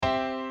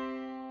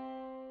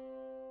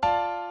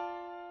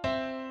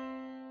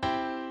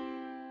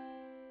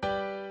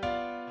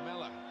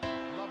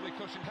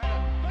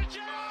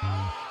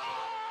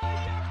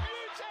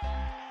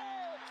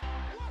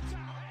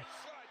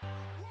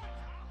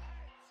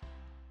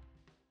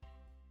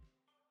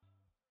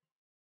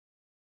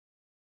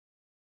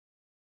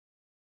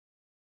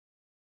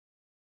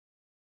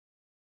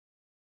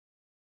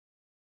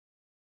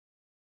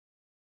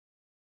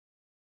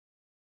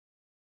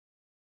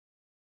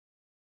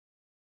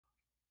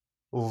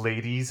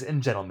Ladies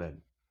and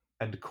gentlemen,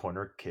 and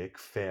Corner Kick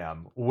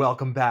fam,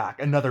 welcome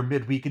back. Another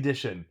midweek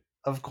edition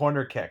of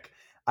Corner Kick.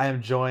 I am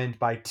joined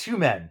by two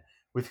men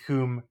with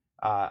whom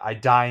I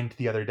dined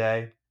the other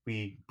day.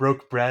 We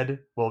broke bread.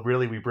 Well,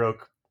 really, we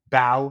broke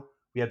bow.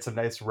 We had some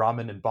nice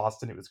ramen in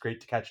Boston. It was great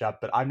to catch up.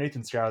 But I'm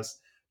Nathan Strauss,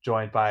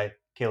 joined by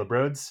Caleb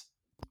Rhodes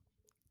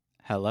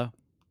Hello.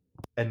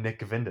 and Nick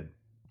Gavinden.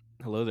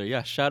 Hello there.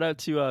 Yeah, shout out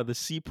to the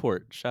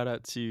Seaport. Shout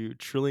out to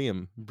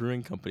Trillium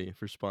Brewing Company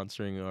for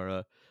sponsoring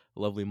our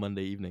lovely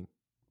Monday evening.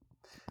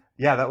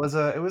 Yeah, it was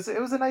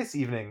a nice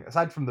evening.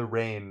 Aside from the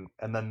rain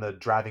and then the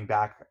driving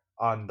back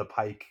on the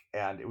pike,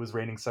 and it was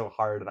raining so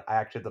hard, and I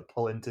actually had to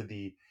pull into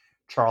the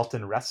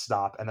Charlton rest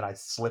stop, and then I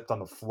slipped on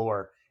the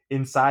floor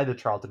inside the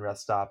Charlton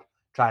rest stop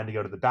trying to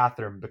go to the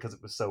bathroom because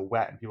it was so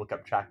wet, and people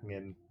kept tracking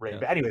in rain. Yeah.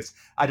 But anyways,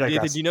 I Nathan, do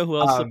digress. you know who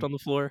else slipped on the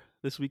floor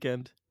this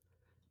weekend?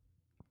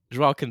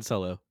 Joao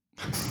Cancelo.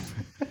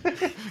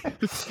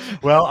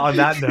 Well, on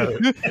that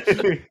note,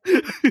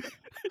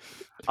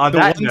 on the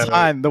that one note,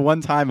 time, the one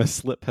time a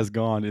slip has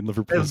gone in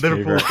Liverpool's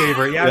Liverpool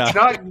favor. favor. Yeah,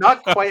 Yeah. it's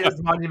not quite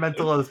as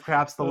monumental as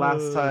perhaps the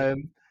last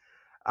time.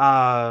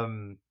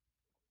 Um,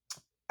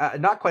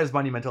 not quite as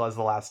monumental as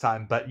the last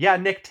time, but yeah,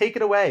 Nick, take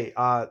it away.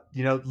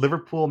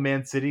 Liverpool,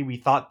 Man City. We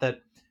thought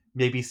that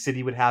maybe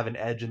City would have an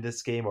edge in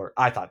this game, or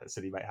I thought that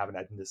City might have an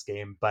edge in this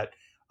game, but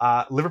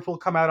Liverpool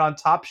come out on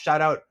top.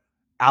 Shout out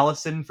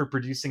Allison for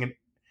producing an.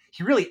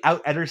 He really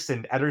out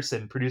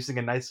Ederson producing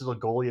a nice little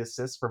goalie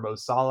assist for Mo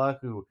Salah,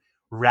 who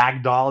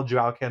ragdolled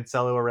Joao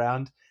Cancelo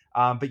around.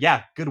 But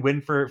yeah, good win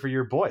for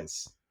your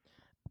boys.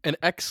 An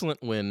excellent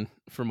win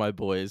for my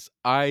boys.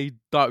 I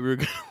thought we were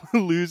going to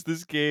lose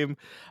this game.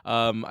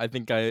 I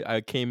think I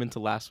came into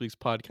last week's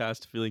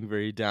podcast feeling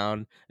very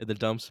down in the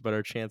dumps about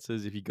our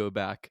chances. If you go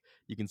back,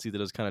 you can see that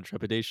I was kind of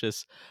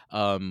trepidatious.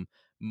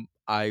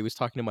 I was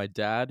talking to my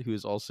dad, who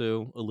is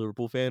also a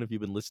Liverpool fan. If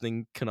you've been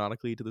listening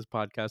canonically to this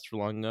podcast for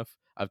long enough,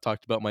 I've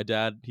talked about my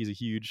dad. He's a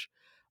huge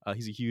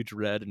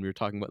red, and we were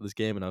talking about this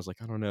game, and I was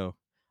like, I don't know.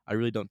 I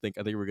really don't think.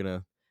 I think we're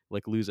gonna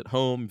lose at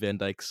home. Van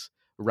Dijk's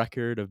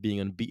record of being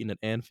unbeaten at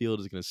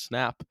Anfield is going to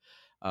snap.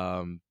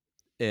 And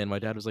my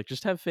dad was like,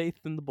 just have faith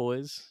in the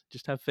boys.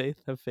 Just have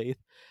faith, have faith.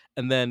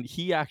 And then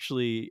he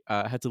actually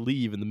had to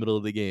leave in the middle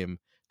of the game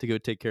to go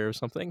take care of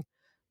something.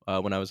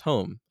 When I was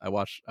home, I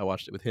watched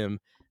it with him.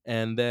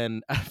 And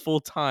then at full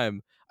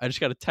time, I just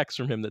got a text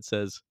from him that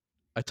says,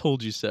 I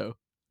told you so.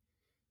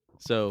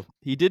 So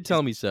he did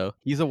tell me so.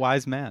 He's a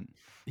wise man.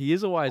 He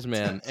is a wise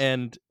man.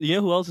 And you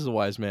know who else is a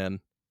wise man?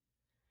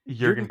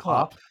 Jurgen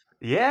Klopp.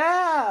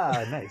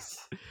 Yeah,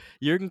 nice.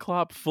 Jurgen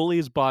Klopp fully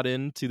is bought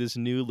into this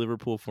new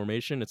Liverpool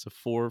formation. It's a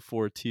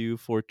 4-4-2,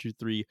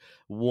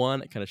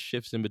 4-2-3-1. It kind of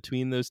shifts in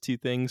between those two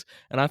things.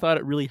 And I thought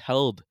it really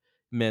held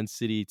Man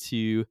City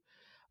to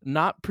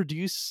not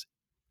produce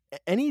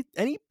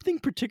anything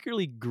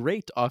particularly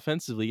great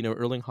offensively.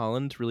 Erling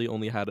Haaland really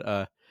only had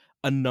a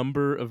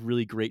number of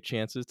really great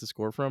chances to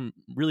score from.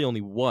 Really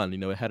only one,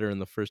 a header in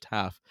the first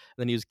half.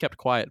 And then he was kept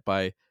quiet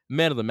by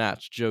man of the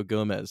match, Joe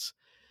Gomez,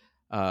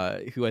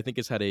 who I think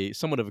has had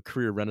somewhat of a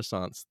career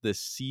renaissance this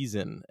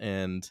season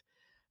and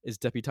is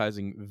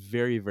deputizing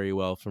very, very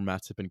well for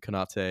Matip and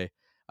Konate.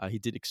 He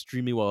did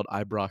extremely well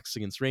at Ibrox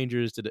against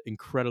Rangers, did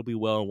incredibly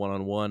well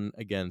one-on-one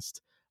against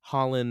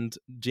Holland.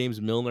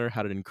 James Milner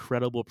had an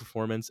incredible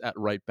performance at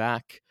right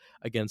back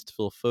against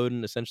Phil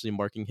Foden, essentially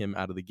marking him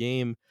out of the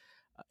game.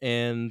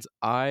 And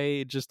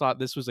I just thought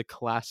this was a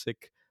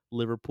classic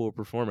Liverpool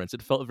performance.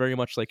 It felt very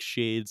much like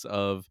shades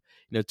of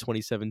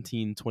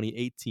 2017,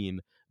 2018,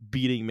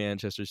 beating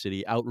Manchester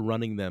City,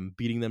 outrunning them,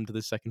 beating them to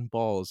the second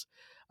balls,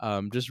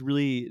 just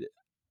really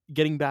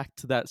getting back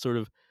to that sort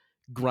of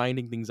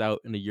grinding things out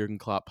in a Jurgen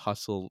Klopp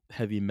hustle,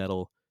 heavy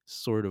metal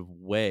sort of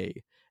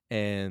way.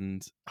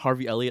 And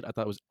Harvey Elliott, I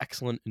thought was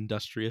excellent,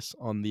 industrious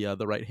on the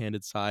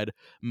right-handed side.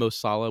 Mo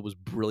Salah was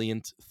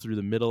brilliant through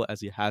the middle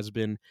as he has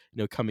been,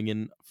 coming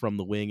in from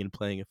the wing and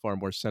playing a far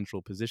more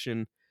central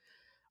position.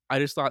 I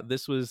just thought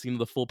this was,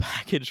 the full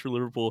package for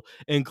Liverpool,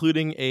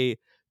 including a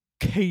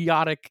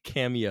chaotic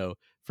cameo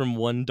from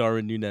one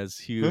Darwin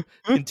Núñez, who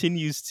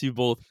continues to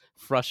both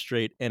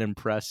frustrate and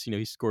impress.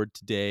 He scored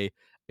today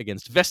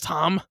against West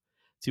Ham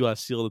to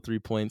seal the 3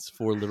 points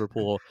for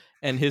Liverpool,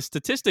 and his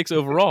statistics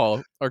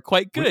overall are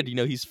quite good.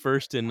 He's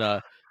first in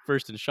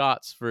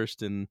shots,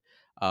 first in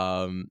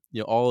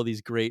all of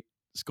these great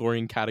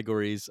scoring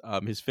categories.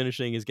 His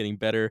finishing is getting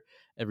better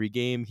every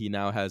game. He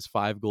now has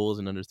 5 goals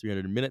in under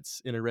 300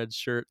 minutes in a red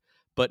shirt.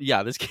 But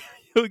yeah, this game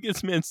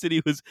against Man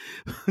City was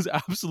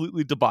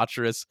absolutely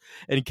debaucherous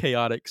and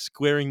chaotic.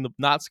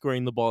 Not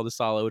squaring the ball to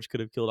Salah, which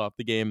could have killed off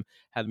the game,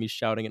 had me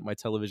shouting at my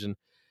television.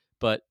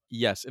 But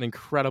yes, an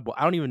incredible.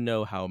 I don't even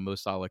know how Mo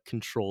Salah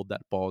controlled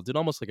that ball. Did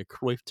almost like a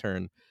Cruyff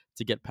turn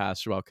to get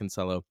past Joao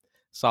Cancelo.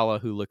 Salah,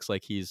 who looks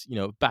like he's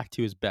back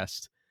to his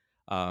best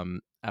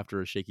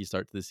after a shaky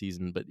start to the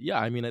season. But yeah,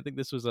 I mean, I think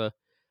this was a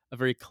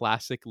very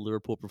classic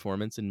Liverpool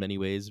performance in many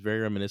ways, very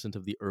reminiscent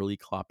of the early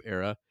Klopp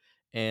era,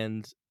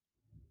 and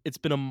it's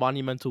been a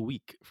monumental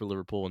week for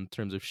Liverpool in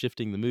terms of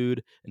shifting the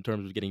mood, in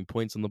terms of getting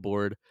points on the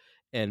board,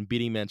 and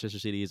beating Manchester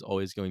City is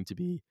always going to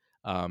be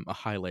a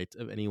highlight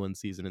of anyone's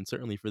season, and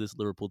certainly for this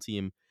Liverpool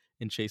team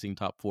in chasing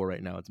top four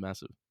right now, it's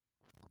massive.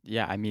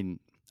 Yeah, I mean,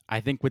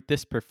 I think with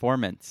this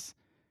performance,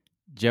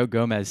 Joe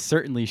Gomez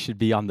certainly should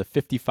be on the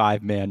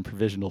 55-man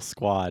provisional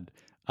squad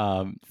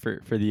for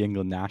the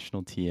England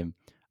national team.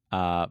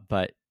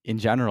 But in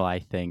general, I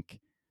think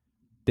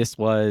this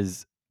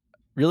was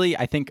really,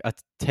 I think, a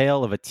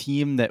tale of a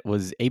team that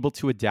was able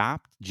to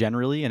adapt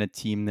generally and a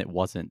team that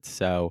wasn't.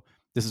 So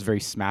this is very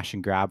smash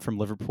and grab from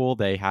Liverpool.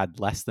 They had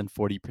less than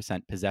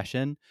 40%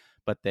 possession,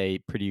 but they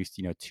produced,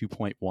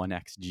 2.1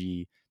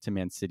 xG to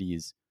Man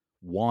City's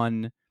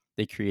 1.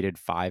 They created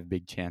 5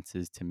 big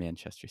chances to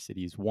Manchester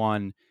City's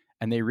 1.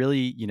 And they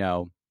really,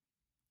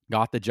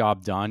 got the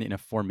job done in a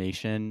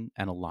formation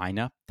and a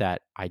lineup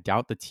that I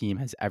doubt the team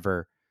has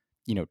ever,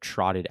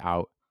 trotted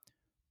out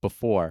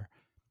before.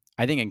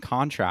 I think in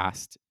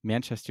contrast,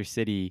 Manchester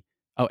City,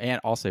 oh,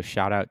 and also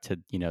shout out to,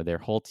 their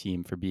whole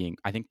team for being,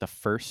 I think, the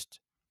first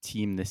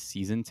team this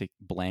season to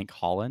blank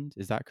Holland.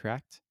 Is that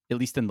correct? At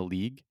least in the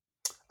league.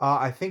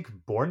 I think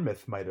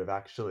Bournemouth might have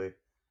actually.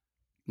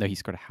 No, he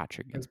scored a hat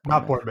trick against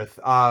Not Bournemouth.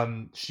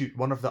 Bournemouth. Shoot,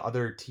 one of the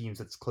other teams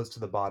that's close to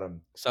the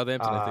bottom.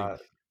 Southampton, I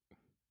think.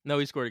 No,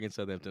 he scored against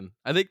Southampton.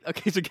 I think.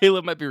 Okay, so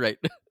Caleb might be right.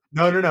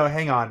 No.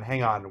 Hang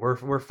on.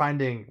 We're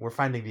finding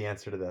the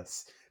answer to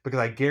this because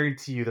I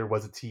guarantee you there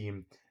was a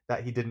team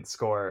that he didn't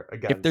score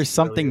against. If there's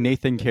something earlier.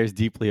 Nathan cares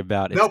deeply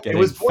about, it's Nope, getting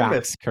it was Bournemouth.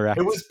 facts correct.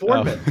 It was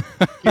Bournemouth.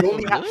 He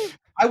only had, Really?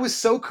 I was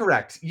so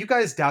correct. You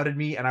guys doubted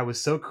me, and I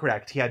was so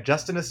correct. He had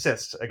just an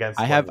assist against.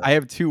 I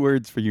have 2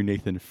 words for you,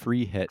 Nathan.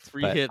 Free hit.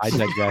 Free but hits. I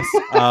digress.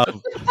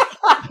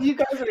 You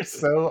guys are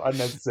so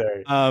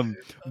unnecessary.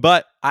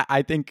 But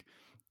I think,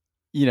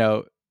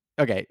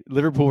 okay,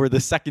 Liverpool were the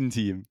second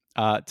team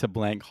to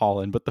blank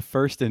Holland, but the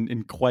first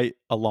in quite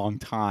a long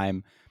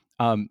time.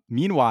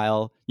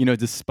 Meanwhile,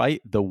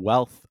 despite the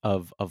wealth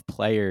of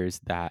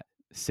players that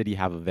City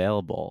have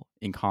available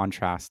in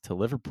contrast to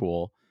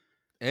Liverpool,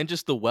 and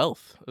just the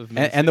wealth of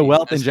and the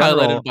wealth in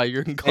general, highlighted by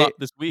Jurgen Klopp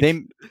this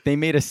week. They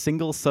made a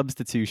single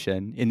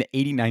substitution in the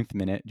 89th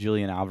minute,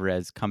 Julian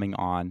Alvarez coming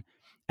on,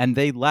 and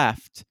they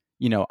left,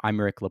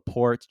 Aymeric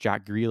Laporte,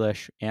 Jack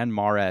Grealish, and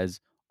Mahrez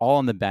all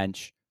on the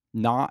bench,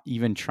 not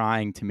even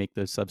trying to make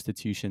those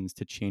substitutions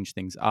to change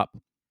things up.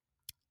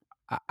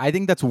 I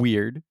think that's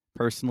weird,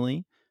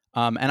 personally.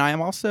 And I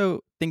am also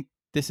think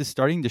this is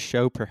starting to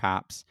show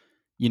perhaps,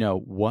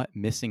 what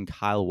missing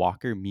Kyle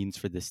Walker means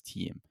for this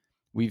team.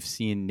 We've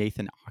seen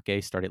Nathan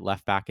Ake start at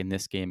left back in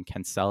this game.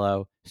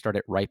 Cancelo start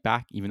at right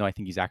back, even though I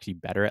think he's actually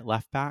better at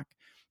left back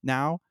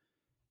now.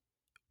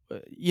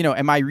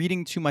 Am I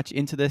reading too much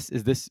into this?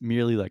 Is this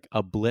merely like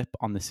a blip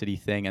on the City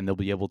thing and they'll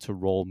be able to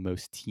roll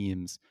most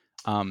teams?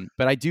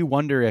 But I do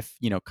wonder if,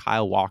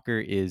 Kyle Walker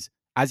is,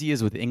 as he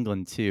is with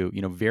England too,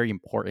 very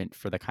important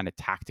for the kind of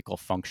tactical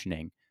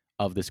functioning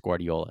of this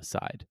Guardiola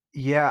side.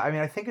 Yeah, I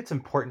mean, I think it's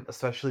important,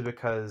 especially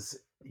because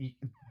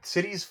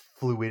City's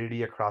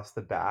fluidity across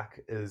the back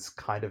is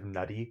kind of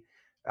nutty,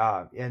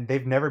 and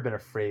they've never been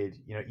afraid.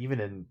 Even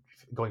in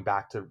going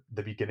back to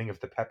the beginning of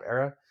the Pep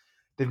era,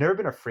 they've never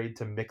been afraid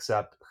to mix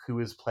up who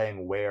is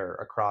playing where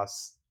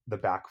across the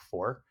back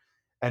four.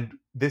 And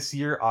this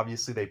year,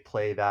 obviously, they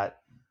play that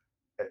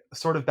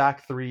sort of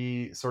back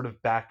three, sort of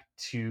back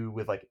two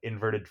with like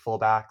inverted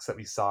fullbacks that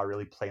we saw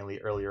really plainly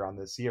earlier on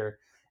this year,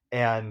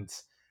 and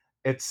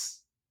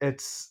it's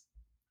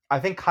I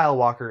think Kyle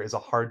Walker is a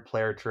hard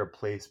player to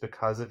replace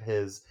because of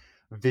his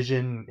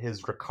vision,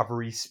 his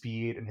recovery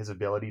speed, and his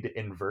ability to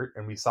invert.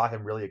 And we saw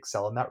him really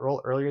excel in that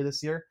role earlier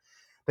this year.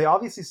 They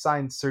obviously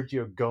signed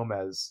Sergio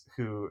Gomez,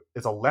 who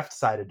is a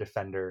left-sided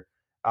defender.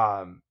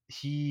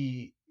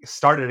 He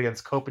started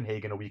against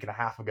Copenhagen a week and a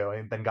half ago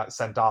and then got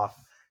sent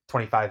off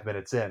 25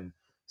 minutes in.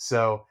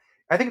 So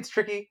I think it's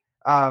tricky.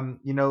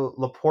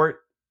 Laporte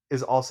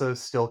is also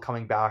still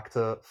coming back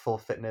to full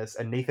fitness,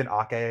 and Nathan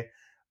Ake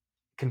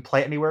can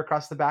play anywhere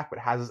across the back, but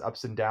has his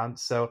ups and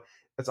downs. So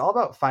it's all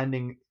about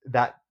finding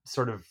that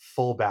sort of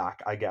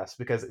fullback, I guess,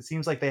 because it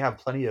seems like they have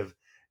plenty of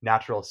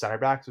natural center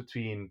backs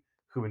between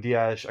Ruben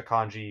Dias,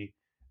 Akanji,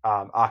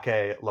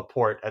 Ake,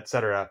 Laporte,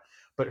 etc.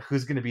 But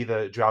who's going to be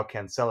the Joao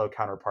Cancelo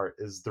counterpart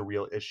is the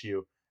real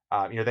issue.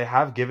 They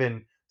have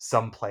given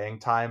some playing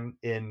time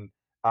in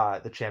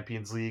the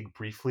Champions League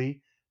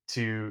briefly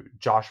to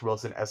Josh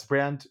Wilson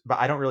Esbrand, but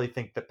I don't really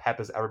think that Pep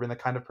has ever been the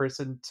kind of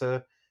person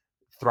to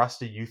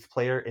thrust a youth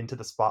player into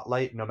the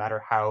spotlight, no matter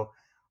how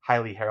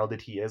highly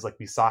heralded he is. Like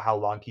we saw how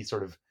long he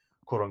sort of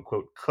quote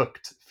unquote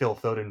cooked Phil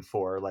Foden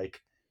for,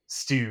 like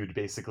stewed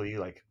basically,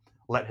 like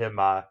let him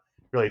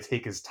really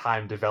take his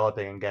time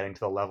developing and getting to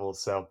the level.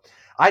 So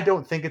I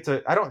don't think it's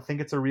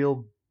a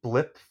real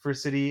blip for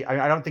City.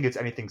 I don't think it's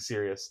anything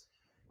serious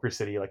for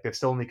City. Like they've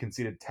still only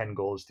conceded 10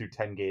 goals through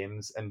 10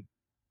 games, and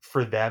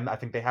for them, I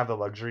think they have the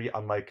luxury,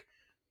 unlike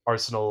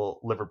Arsenal,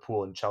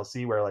 Liverpool, and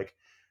Chelsea, where like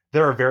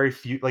there are very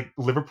few. Like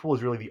Liverpool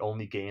is really the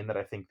only game that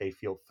I think they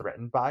feel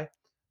threatened by.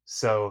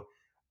 So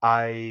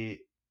I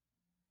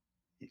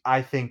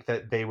I think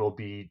that they will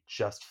be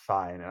just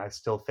fine, and I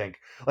still think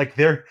like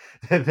their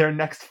their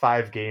next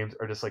 5 games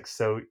are just like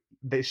so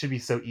they should be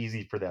so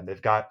easy for them.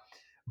 They've got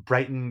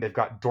Brighton, they've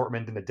got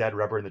Dortmund in the dead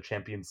rubber in the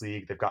Champions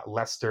League, they've got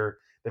Leicester,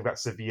 they've got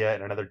Sevilla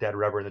and another dead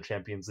rubber in the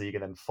Champions League,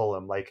 and then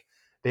Fulham. Like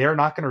they are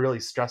not going to really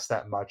stress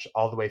that much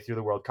all the way through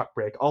the World Cup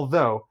break.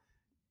 Although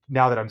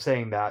now that I'm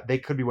saying that, they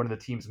could be one of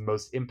the teams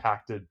most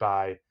impacted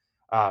by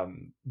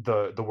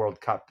the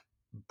World Cup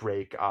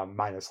break,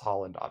 minus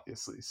Holland,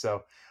 obviously.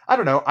 So I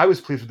don't know. I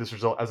was pleased with this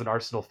result as an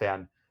Arsenal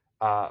fan,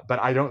 but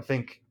I don't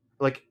think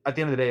like at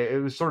the end of the day,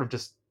 it was sort of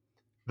just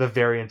the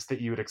variance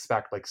that you would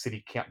expect. Like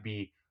City can't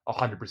be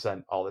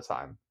 100% all the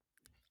time.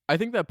 I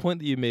think that point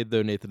that you made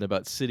though, Nathan,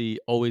 about City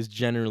always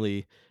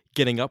generally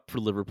getting up for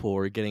Liverpool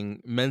or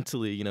getting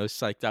mentally,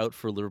 psyched out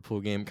for a Liverpool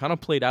game kind of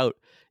played out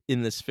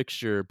in this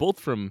fixture, both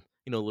from,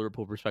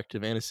 Liverpool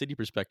perspective and a City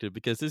perspective,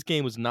 because this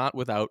game was not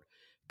without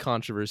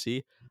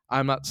controversy.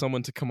 I'm not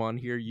someone to come on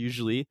here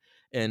usually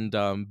and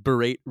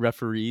berate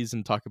referees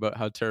and talk about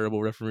how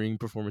terrible refereeing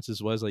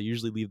performances was. I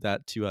usually leave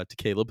that to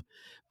Caleb,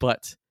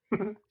 but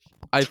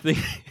I think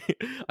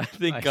I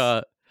think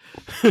Nice.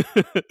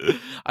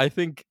 I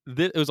think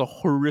that it was a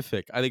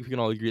horrific. I think we can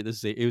all agree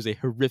that it was a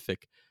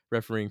horrific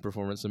refereeing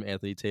performance from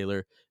Anthony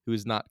Taylor, who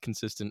is not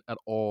consistent at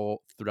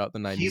all throughout the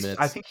 90 I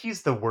minutes. think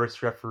he's the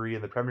worst referee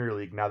in the Premier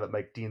League now that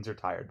Mike Dean's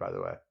retired, by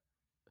the way.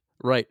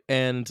 Right,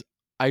 and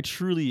I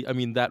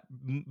mean, that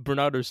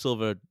Bernardo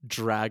Silva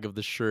drag of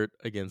the shirt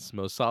against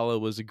Mo Salah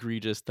was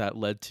egregious. That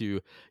led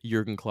to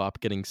Jurgen Klopp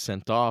getting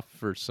sent off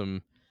for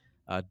some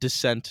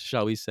dissent,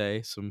 shall we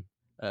say, some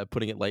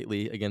putting it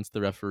lightly, against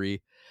the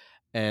referee.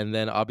 And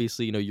then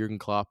obviously, Jurgen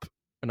Klopp,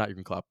 not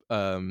Jurgen Klopp,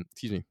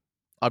 excuse me.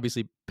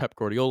 Obviously, Pep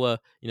Guardiola,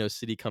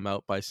 City come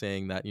out by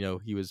saying that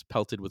he was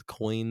pelted with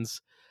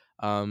coins,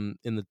 in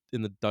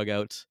the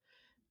dugout.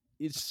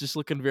 It's just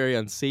looking very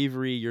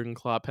unsavory. Jurgen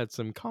Klopp had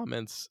some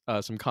comments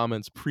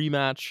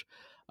pre-match,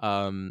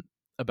 um,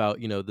 about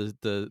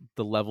the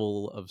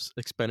level of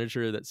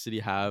expenditure that City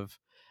have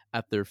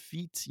at their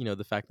feet.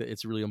 The fact that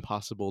it's really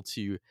impossible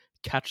to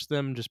catch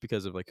them just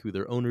because of like who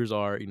their owners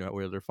are,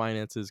 where their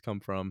finances come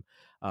from,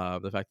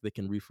 the fact that they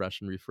can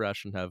refresh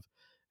and have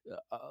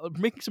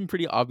making some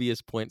pretty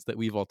obvious points that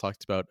we've all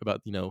talked about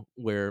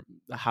where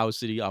how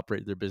City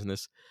operate their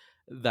business,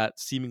 that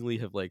seemingly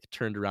have like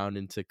turned around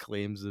into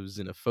claims of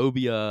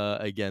xenophobia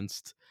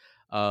against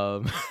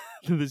um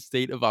the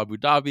state of Abu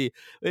Dhabi.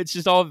 It's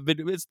just all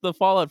been, it's the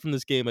fallout from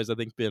this game has, I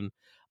think, been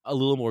a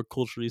little more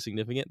culturally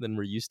significant than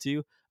we're used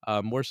to,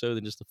 more so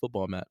than just a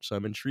football match. So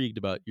I'm intrigued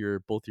about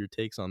both your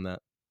takes on that.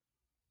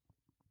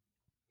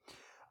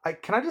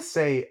 Can I just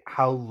say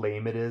how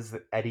lame it is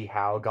that Eddie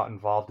Howe got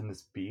involved in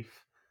this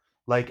beef?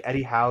 Like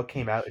Eddie Howe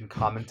came out and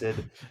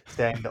commented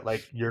saying that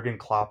like Jurgen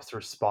Klopp's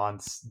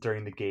response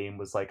during the game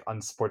was like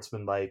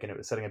unsportsmanlike and it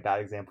was setting a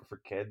bad example for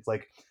kids.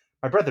 Like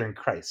my brother in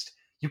Christ,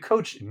 you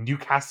coach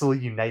Newcastle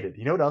United.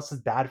 You know what else is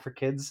bad for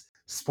kids?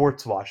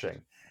 Sports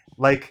washing.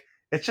 Like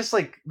it's just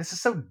like this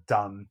is so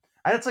dumb.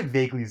 And it's like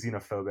vaguely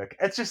xenophobic.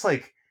 It's just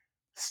like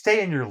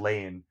stay in your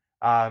lane.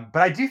 But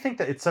I do think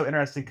that it's so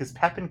interesting because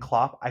Pep and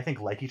Klopp, I think,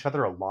 like each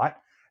other a lot.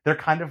 They're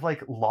kind of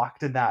like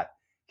locked in that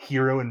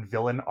hero and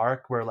villain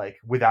arc where like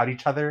without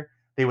each other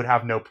they would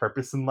have no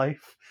purpose in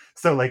life.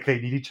 So like they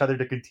need each other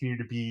to continue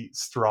to be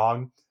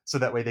strong so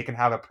that way they can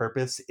have a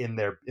purpose in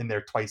their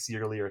twice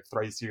yearly or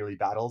thrice yearly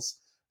battles.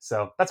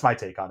 So that's my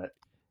take on it.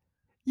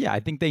 Yeah, I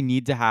think there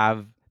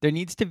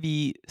needs to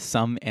be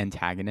some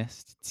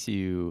antagonist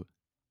to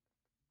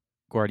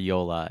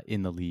Guardiola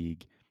in the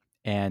league.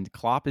 And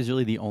Klopp is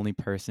really the only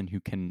person who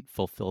can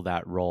fulfill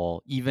that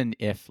role, even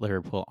if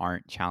Liverpool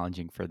aren't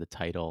challenging for the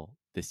title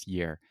this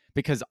year.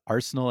 Because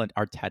Arsenal and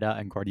Arteta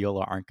and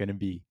Guardiola aren't going to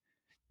be,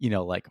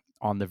 like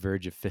on the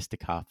verge of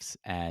fisticuffs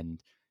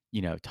and,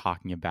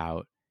 talking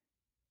about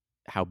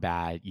how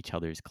bad each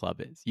other's club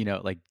is,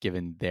 like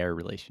given their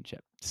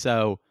relationship.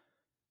 So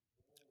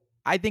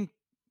I think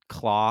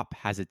Klopp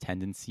has a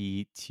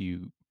tendency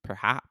to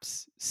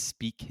perhaps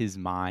speak his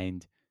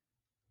mind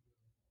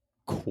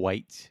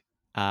quite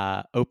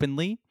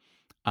openly,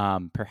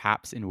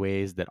 perhaps in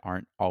ways that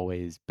aren't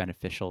always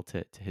beneficial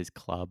to his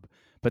club.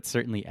 But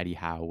certainly Eddie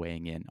Howe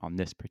weighing in on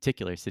this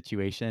particular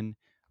situation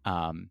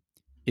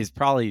is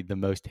probably the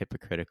most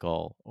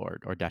hypocritical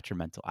or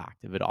detrimental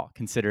act of it all,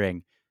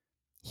 considering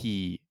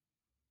he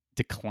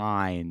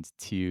declined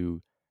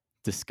to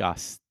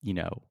discuss,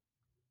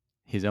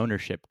 his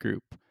ownership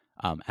group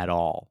at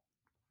all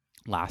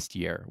last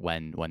year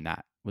when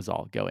that was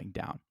all going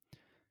down.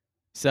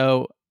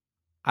 So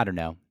I don't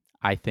know.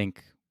 I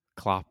think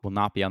Klopp will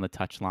not be on the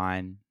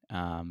touchline,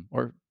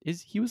 or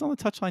is he was on the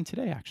touchline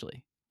today?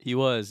 Actually, He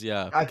was,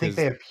 yeah, I think because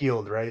they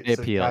appealed, right? they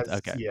So appealed. as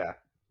Okay, yeah.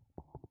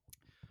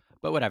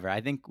 but whatever.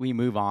 I think we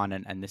move on,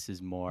 and this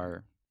is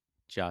more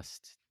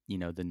just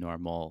the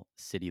normal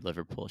City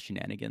Liverpool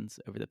shenanigans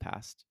over the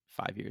past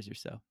 5 years or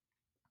so.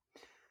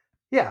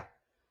 Yeah.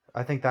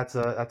 I think that's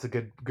a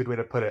good way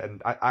to put it.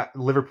 And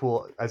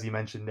Liverpool, as you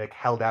mentioned, Nick,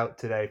 held out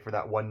today for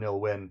that 1-0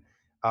 win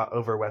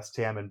over West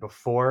Ham.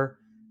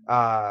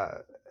 Uh,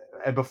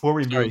 and before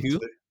we sorry, move to who?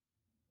 the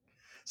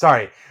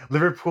sorry,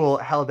 Liverpool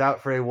held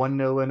out for a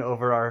 1-0 win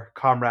over our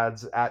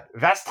comrades at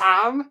West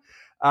Ham.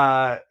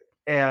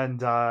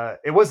 And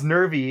it was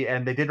nervy,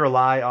 and they did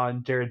rely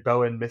on Jared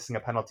Bowen missing a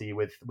penalty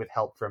with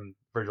help from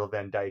Virgil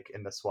van Dijk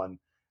in this one.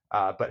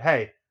 But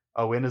hey,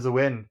 a win is a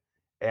win.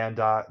 And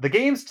the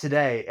games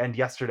today and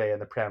yesterday in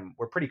the Prem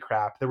were pretty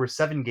crap. There were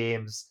 7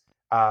 games.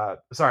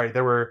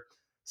 There were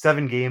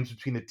 7 games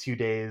between the 2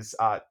 days.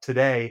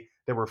 Today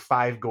there were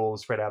 5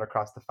 goals spread out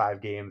across the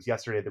 5 games.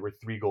 Yesterday there were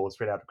 3 goals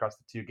spread out across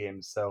the 2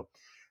 games. So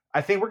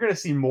I think we're going to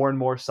see more and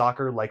more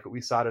soccer like what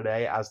we saw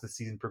today as the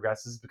season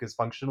progresses, because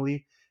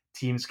functionally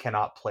teams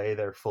cannot play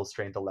their full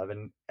strength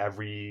 11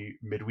 every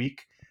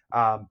midweek.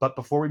 But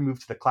before we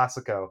move to the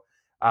Classico,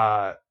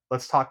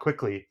 let's talk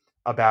quickly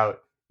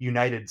about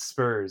United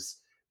Spurs,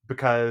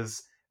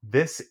 because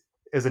this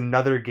is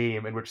another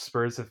game in which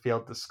Spurs have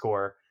failed to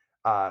score.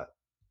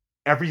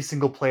 Every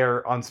single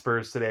player on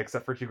Spurs today,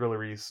 except for Hugo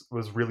Lloris,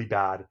 was really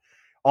bad.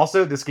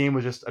 Also, this game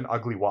was just an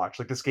ugly watch.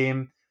 Like this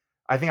game,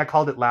 I think I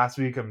called it last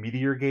week a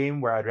meteor game,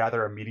 where I'd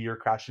rather a meteor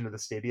crash into the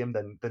stadium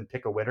than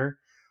pick a winner.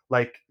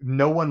 Like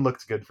no one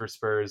looked good for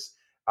Spurs.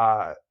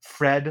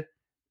 Fred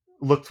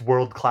looked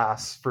world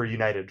class for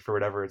United for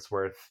whatever it's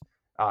worth.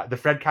 The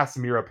Fred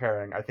Casemiro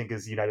pairing, I think,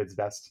 is United's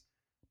best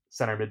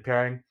center mid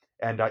pairing,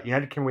 and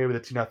United came away with a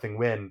 2-0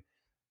 win,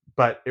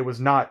 but it was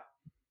not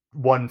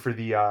one for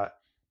the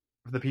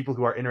people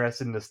who are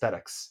interested in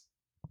aesthetics.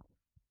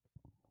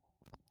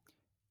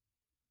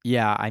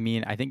 Yeah, I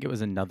mean, I think it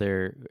was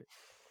another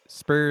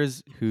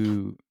Spurs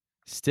who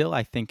still,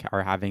 I think,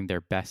 are having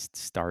their best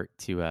start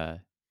to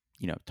a,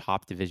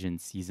 top division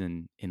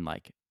season in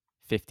like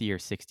 50 or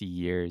 60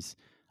 years.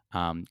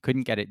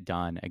 Couldn't get it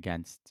done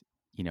against,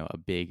 a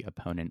big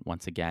opponent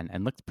once again,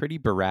 and looked pretty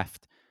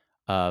bereft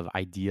of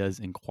ideas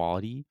and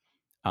quality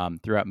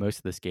throughout most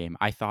of this game.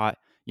 I thought,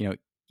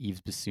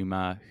 Yves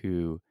Bissouma,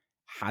 who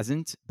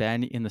hasn't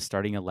been in the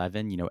starting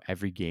 11,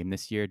 every game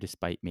this year,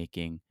 despite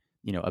making,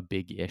 a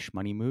big-ish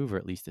money move, or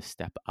at least a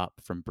step up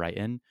from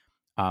Brighton,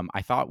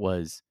 I thought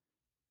was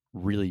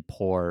really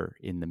poor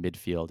in the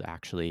midfield,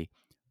 actually.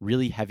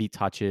 Really heavy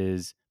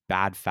touches,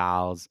 bad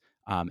fouls,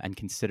 and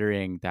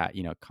considering that,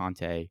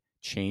 Conte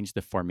changed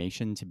the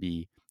formation to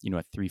be,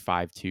 a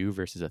 3-5-2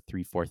 versus a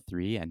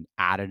 3-4-3 and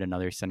added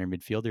another center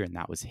midfielder, and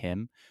that was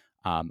him.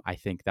 I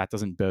think that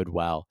doesn't bode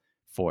well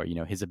for,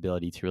 his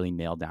ability to really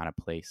nail down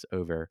a place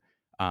over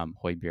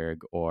Højbjerg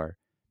or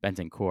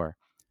Bentancur.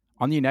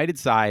 On the United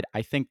side,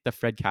 I think the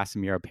Fred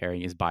Casemiro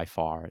pairing is by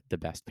far the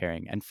best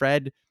pairing. And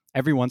Fred,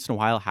 every once in a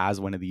while, has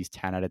one of these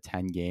 10 out of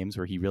 10 games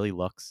where he really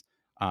looks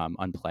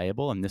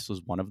unplayable. And this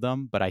was one of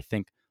them. But I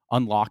think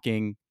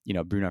unlocking,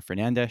 Bruno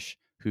Fernandes,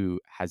 who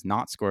has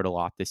not scored a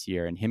lot this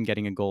year, and him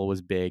getting a goal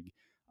was big.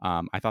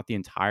 I thought the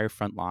entire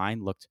front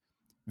line looked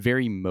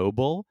very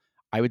mobile.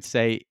 I would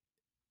say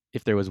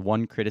if there was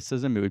one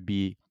criticism, it would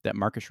be that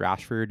Marcus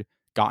Rashford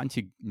got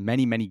into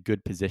many, many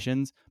good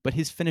positions, but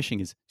his finishing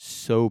is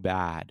so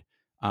bad.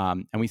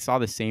 And we saw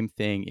the same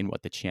thing in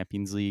the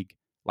Champions League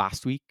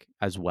last week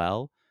as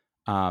well.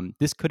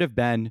 This could have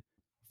been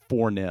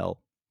 4-0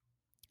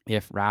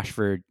 if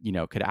Rashford,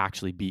 could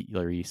actually beat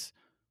Lloris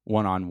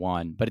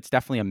one-on-one, but it's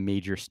definitely a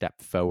major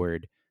step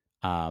forward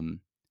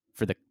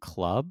for the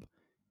club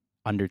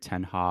under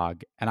Ten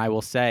Hag. And I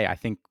will say, I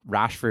think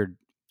Rashford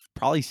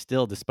probably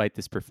still, despite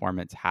this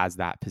performance, has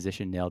that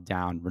position nailed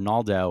down.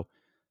 Ronaldo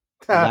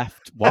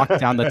walked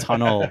down the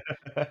tunnel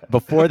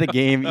before the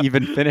game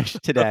even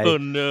finished today. Oh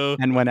no!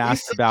 And when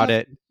asked about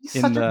it, he's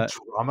such a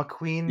drama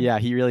queen. Yeah,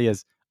 he really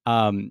is.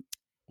 When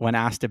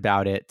asked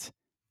about it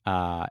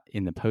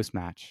in the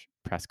post-match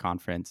press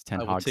conference, Ten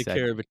Hag said,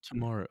 care of it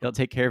tomorrow. He'll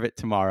take care of it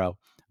tomorrow.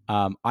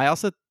 I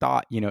also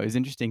thought, it was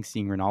interesting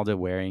seeing Ronaldo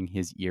wearing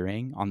his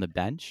earring on the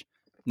bench.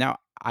 Now,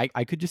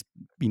 I could just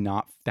be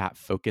not that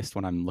focused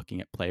when I'm looking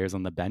at players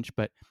on the bench,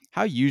 but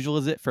how usual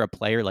is it for a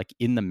player like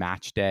in the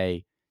match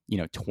day,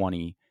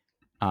 20,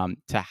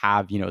 to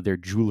have, their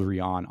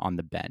jewelry on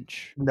the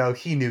bench? No,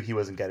 he knew he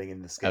wasn't getting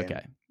in this game.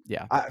 Okay,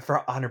 yeah.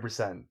 For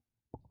 100%.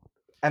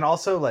 And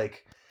also,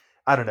 like,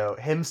 I don't know,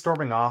 him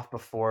storming off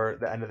before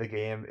the end of the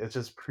game is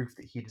just proof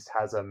that he just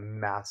has a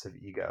massive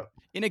ego.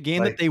 In a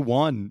game that they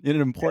won, in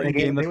an important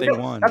game that they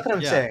won. That's what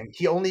I'm saying.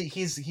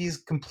 He's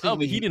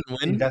completely he didn't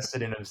win.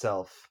 invested in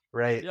himself,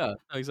 right? Yeah,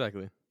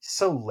 exactly.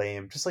 So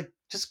lame.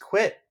 Just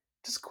quit.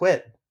 Just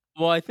quit.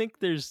 Well, I think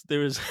there's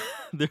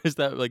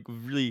that like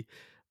really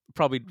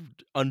probably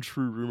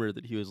untrue rumor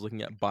that he was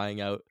looking at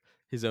buying out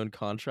his own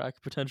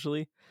contract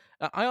potentially.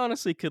 I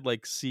honestly could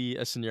like see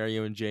a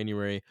scenario in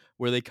January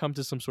where they come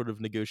to some sort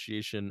of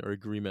negotiation or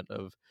agreement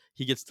of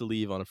he gets to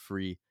leave on a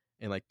free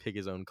and like pick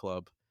his own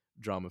club,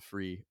 drama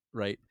free,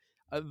 right?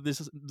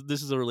 This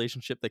is a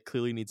relationship that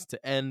clearly needs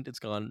to end. It's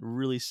gone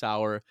really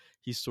sour.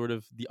 He's sort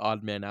of the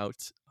odd man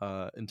out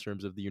in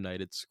terms of the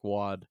United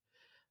squad,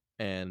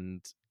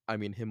 and I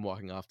mean him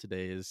walking off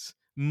today is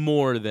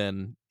more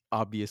than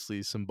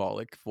obviously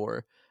symbolic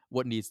for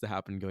what needs to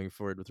happen going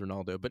forward with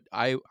Ronaldo. But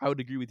I would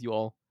agree with you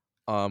all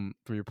from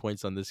your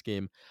points on this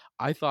game.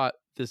 I thought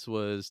this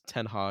was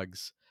Ten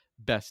Hag's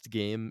best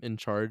game in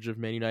charge of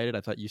Man United.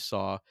 I thought you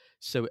saw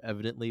so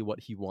evidently what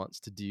he wants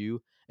to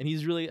do, and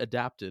he's really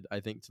adapted, I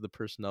think, to the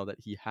personnel that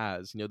he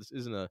has. This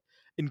isn't a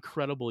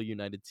incredible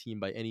United team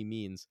by any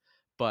means,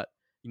 but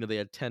they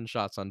had 10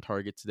 shots on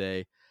target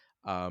today,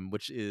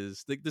 which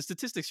is the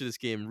statistics for this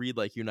game read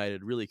like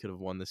United really could have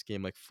won this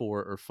game like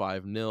 4 or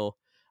 5-0.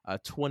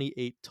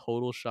 28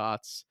 total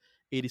shots,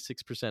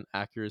 86%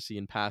 accuracy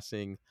in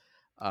passing.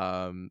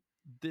 I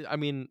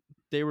mean,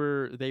 they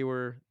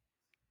were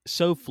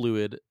so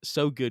fluid,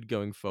 so good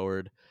going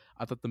forward.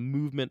 I thought the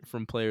movement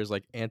from players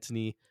like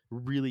Antony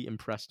really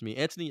impressed me.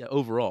 Antony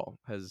overall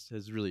has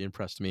really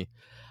impressed me.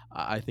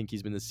 I think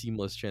he's been the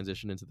seamless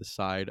transition into the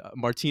side.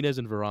 Martinez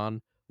and Varane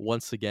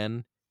once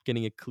again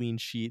getting a clean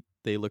sheet.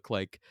 They look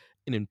like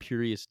an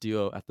imperious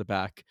duo at the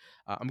back.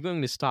 I'm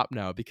going to stop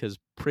now because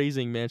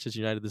praising Manchester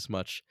United this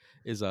much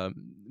is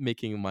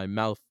making my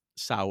mouth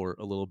sour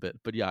a little bit.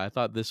 But yeah, I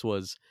thought this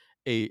was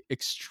a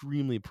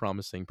extremely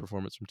promising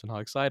performance from Ten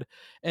Hag's side.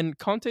 And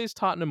Conte's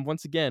Tottenham,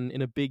 once again,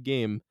 in a big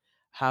game,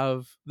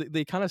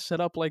 they kind of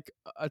set up like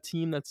a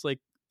team that's like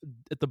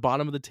at the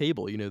bottom of the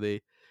table.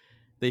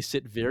 They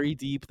sit very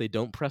deep. They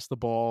don't press the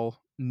ball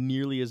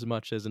nearly as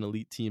much as an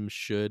elite team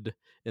should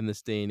in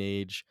this day and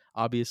age.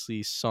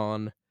 Obviously,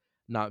 Son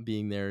not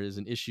being there is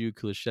an issue.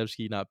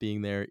 Kulusevski not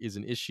being there is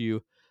an issue.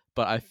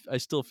 But I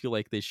still feel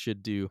like they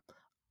should do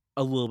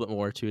a little bit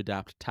more to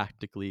adapt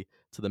tactically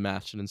to the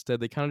match. And instead,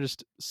 they kind of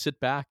just sit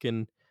back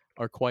and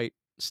are quite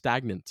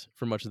stagnant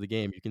for much of the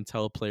game. You can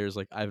tell players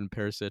like Ivan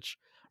Perisic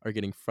are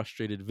getting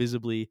frustrated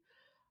visibly.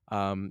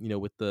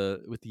 With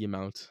the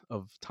amount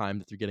of time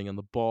that they're getting on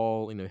the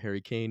ball.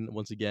 Harry Kane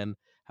once again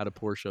had a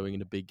poor showing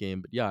in a big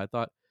game. But yeah, I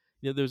thought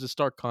there's a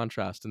stark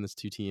contrast in these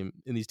two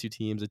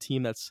teams. A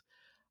team that's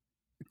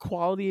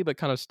quality but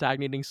kind of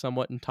stagnating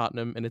somewhat in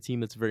Tottenham, and a team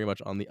that's very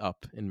much on the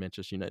up in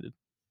Manchester United.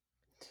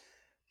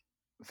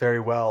 Very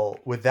well.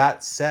 With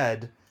that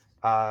said,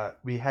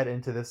 we head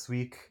into this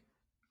week,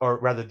 or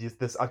rather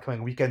this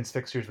upcoming weekend's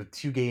fixtures with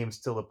 2 games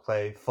still to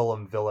play: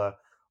 Fulham, Villa,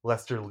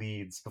 Leicester,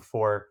 Leeds,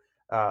 before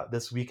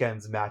this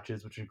weekend's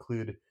matches, which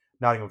include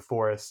Nottingham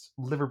Forest,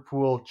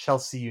 Liverpool,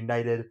 Chelsea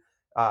United,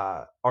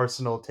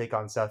 Arsenal take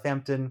on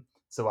Southampton.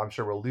 So I'm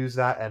sure we'll lose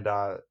that, and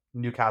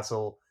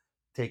Newcastle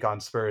take on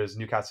Spurs.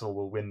 Newcastle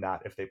will win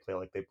that if they play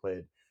like they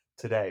played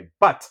today.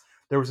 But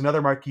there was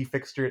another marquee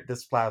fixture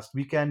this past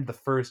weekend, the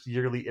first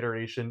yearly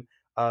iteration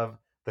of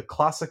the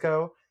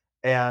Classico,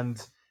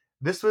 and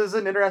this was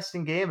an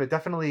interesting game. It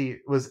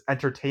definitely was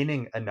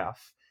entertaining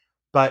enough,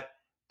 but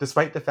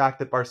despite the fact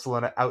that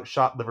Barcelona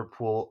outshot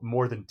Liverpool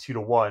more than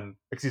 2-1,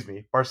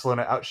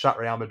 Barcelona outshot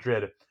Real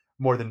Madrid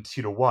more than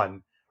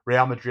 2-1.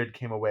 Real Madrid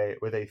came away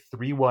with a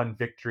 3-1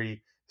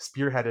 victory,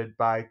 spearheaded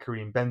by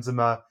Karim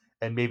Benzema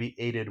and maybe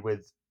aided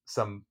with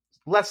some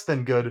less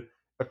than good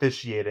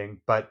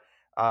officiating, but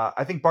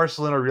I think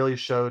Barcelona really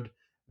showed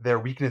their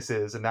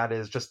weaknesses, and that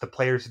is just the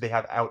players who they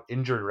have out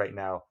injured right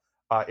now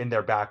in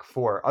their back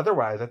four.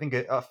 Otherwise, I think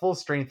a full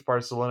strength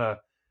Barcelona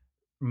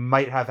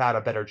might have had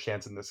a better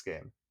chance in this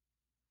game.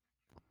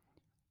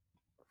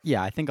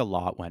 Yeah, I think a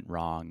lot went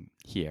wrong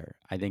here.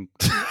 I think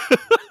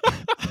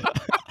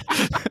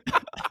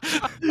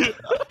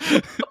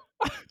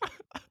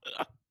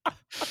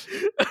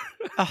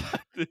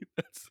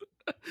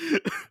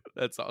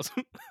that's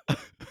awesome.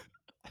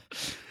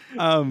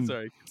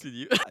 Sorry,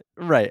 continue.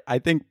 Right. I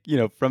think,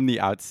 from the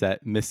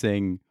outset,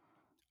 missing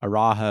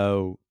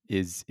Araujo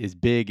is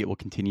big. It will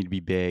continue to be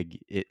big.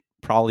 It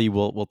probably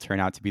will turn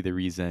out to be the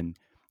reason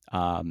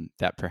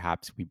that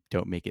perhaps we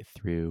don't make it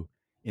through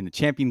in the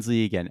Champions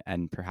League,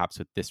 and perhaps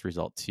with this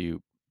result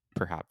to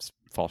perhaps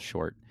fall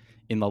short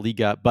in La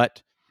Liga.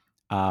 But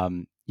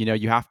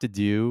you have to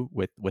do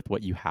with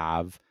what you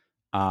have.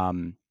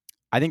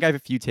 I think I have a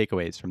few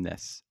takeaways from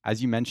this.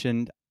 As you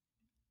mentioned,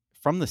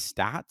 from the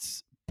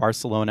stats,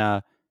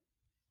 Barcelona,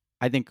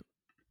 I think,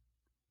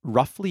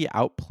 roughly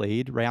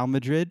outplayed Real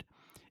Madrid,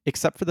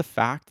 except for the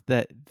fact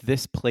that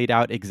this played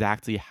out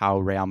exactly how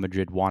Real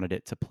Madrid wanted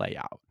it to play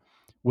out,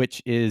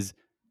 which is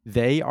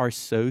they are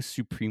so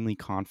supremely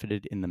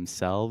confident in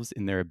themselves,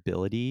 in their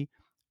ability,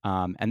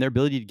 and their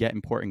ability to get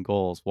important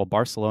goals, while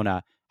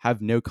Barcelona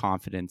have no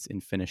confidence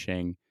in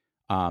finishing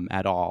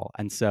at all.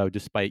 And so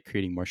despite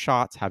creating more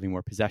shots, having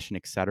more possession,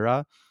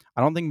 etc.,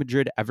 I don't think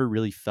Madrid ever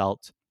really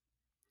felt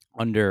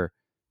under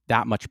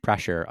that much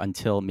pressure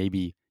until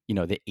maybe,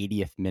 the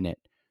 80th minute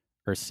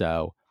or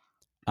so.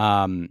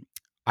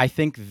 I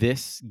think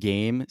this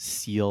game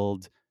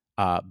sealed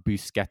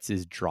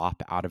Busquets'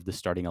 drop out of the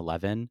starting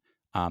 11.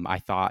 I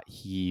thought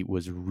he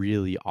was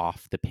really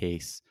off the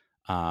pace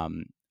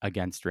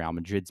against Real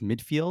Madrid's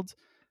midfield.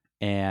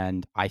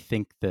 And I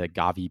think the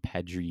Gavi,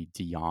 Pedri,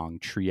 De Jong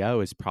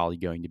trio is probably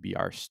going to be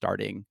our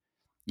starting,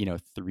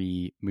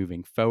 3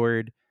 moving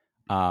forward.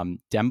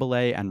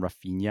 Dembele and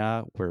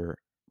Rafinha were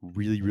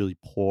really, really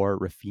poor.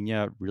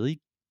 Rafinha really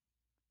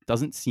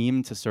doesn't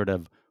seem to sort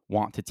of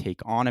want to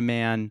take on a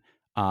man.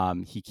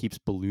 He keeps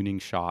ballooning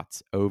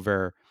shots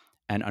over.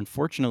 And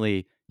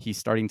unfortunately, he's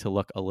starting to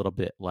look a little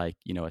bit like,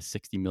 a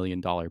 $60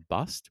 million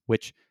bust,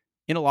 which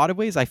in a lot of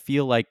ways, I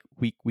feel like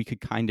we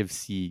could kind of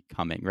see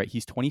coming, right?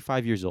 He's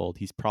 25 years old.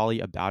 He's probably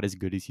about as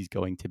good as he's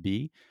going to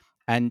be.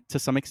 And to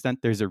some extent,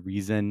 there's a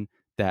reason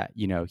that,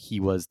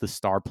 he was the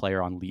star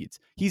player on Leeds.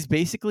 He's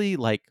basically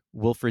like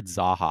Wilfred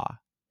Zaha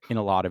in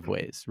a lot of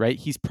ways, right?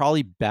 He's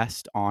probably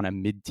best on a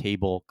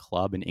mid-table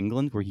club in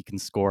England where he can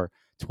score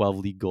 12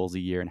 league goals a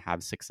year and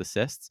have 6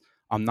 assists.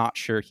 I'm not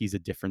sure he's a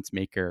difference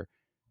maker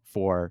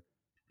for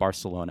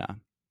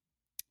Barcelona.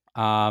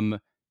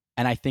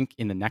 And I think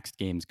in the next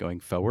games going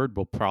forward,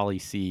 we'll probably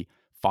see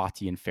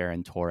Fati and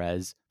Ferran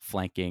Torres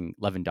flanking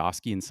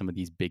Lewandowski in some of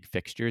these big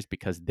fixtures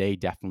because they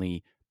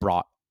definitely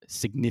brought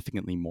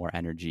significantly more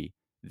energy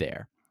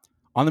there.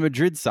 On the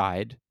Madrid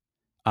side,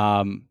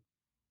 Fede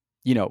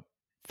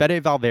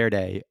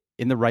Valverde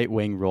in the right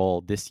wing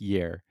role this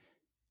year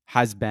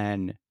has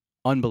been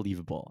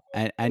unbelievable.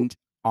 And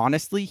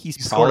honestly, he's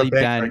He scored a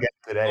probably banger been. again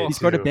today. He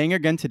scored a too. banger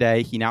again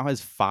today. He now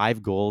has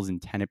 5 goals in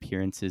 10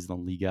 appearances in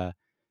La Liga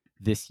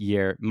this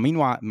year.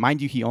 Meanwhile,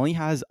 mind you, he only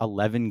has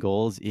 11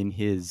 goals in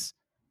his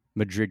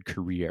Madrid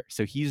career.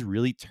 So he's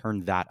really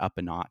turned that up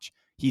a notch.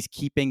 He's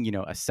keeping,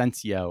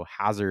 Asensio,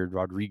 Hazard,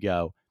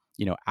 Rodrigo,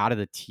 out of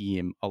the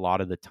team a lot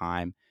of the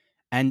time.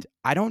 And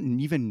I don't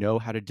even know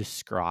how to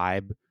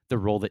describe the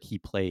role that he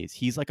plays.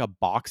 He's like a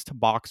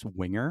box-to-box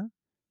winger.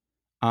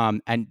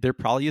 And there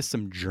probably is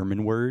some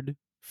German word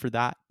for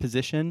that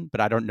position,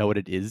 but I don't know what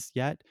it is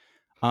yet.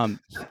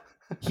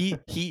 He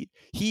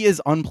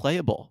is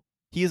unplayable.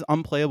 He is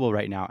unplayable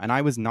right now, and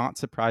I was not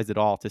surprised at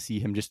all to see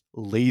him just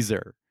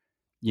laser,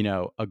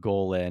 a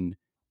goal in.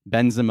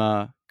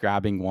 Benzema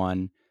grabbing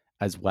one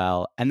as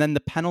well, and then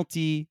the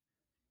penalty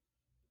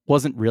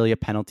wasn't really a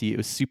penalty. It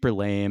was super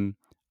lame.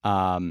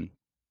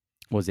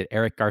 Was it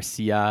Eric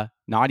Garcia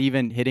not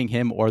even hitting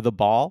him or the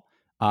ball,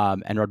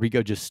 and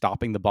Rodrigo just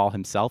stopping the ball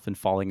himself and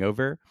falling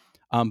over?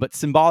 But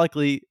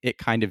symbolically, it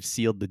kind of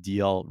sealed the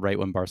deal right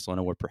when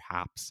Barcelona were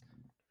perhaps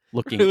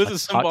looking It was a a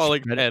touch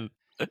symbolic ready. pen.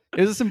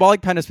 It was a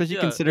symbolic pen, especially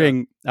Yeah,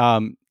 considering,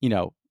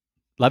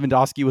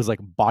 Lewandowski was like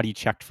body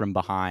checked from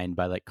behind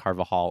by like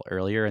Carvajal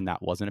earlier, and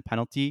that wasn't a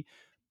penalty.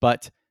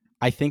 But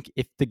I think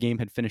if the game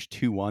had finished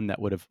 2-1, that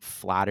would have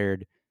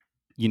flattered,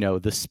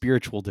 the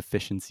spiritual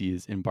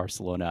deficiencies in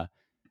Barcelona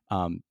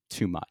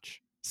too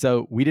much.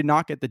 So we did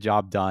not get the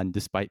job done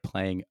despite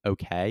playing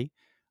okay.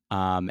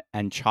 And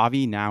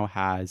Xavi now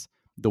has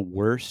the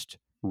worst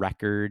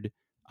record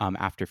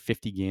after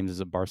 50 games as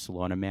a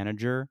Barcelona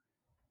manager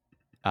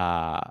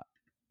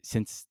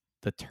since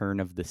the turn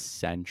of the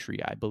century,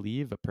 I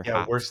believe, but Yeah,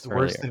 perhaps worse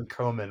earlier. than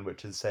Koeman,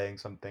 which is saying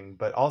something.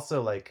 But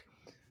also, like,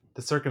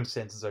 the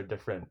circumstances are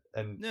different.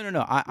 And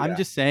No. I'm yeah,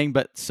 just saying,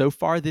 but so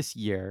far this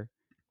year,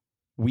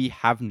 we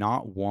have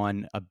not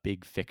won a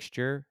big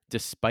fixture,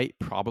 despite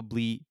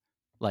probably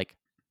like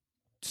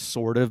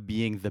sort of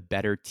being the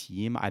better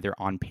team, either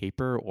on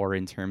paper or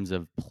in terms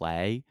of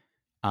play,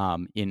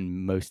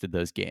 in most of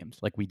those games.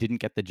 Like we didn't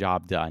get the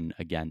job done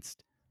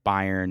against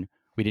Bayern.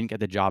 We didn't get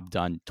the job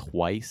done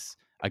twice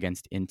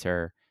against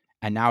Inter,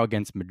 and now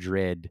against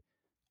Madrid.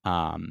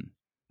 Um,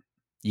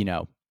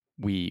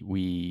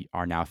 we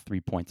are now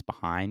 3 points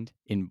behind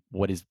in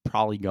what is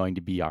probably going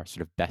to be our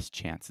sort of best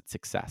chance at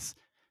success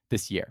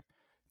this year.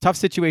 Tough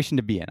situation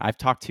to be in. I've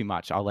talked too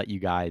much. I'll let you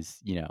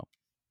guys,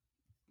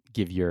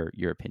 give your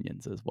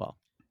opinions as well.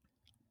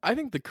 I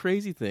think the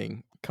crazy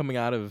thing coming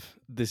out of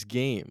this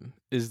game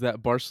is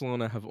that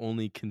Barcelona have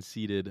only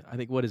conceded, I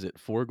think, what is it,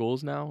 4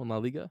 goals now in La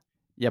Liga?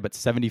 Yeah, but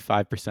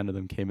 75% of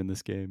them came in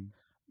this game.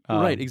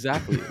 Right,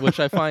 exactly,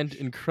 which I find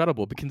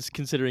incredible because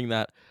considering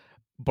that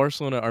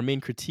Barcelona, our main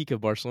critique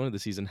of Barcelona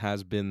this season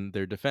has been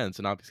their defense,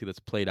 and obviously that's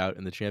played out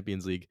in the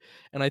Champions League.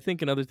 And I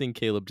think another thing,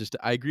 Caleb,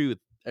 I agree with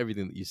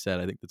everything that you said.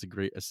 I think that's a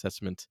great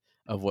assessment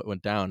of what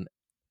went down.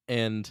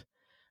 And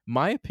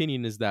my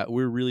opinion is that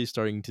we're really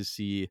starting to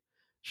see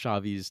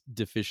Xavi's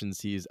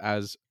deficiencies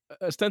as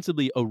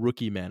ostensibly a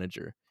rookie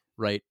manager,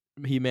 right?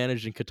 He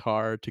managed in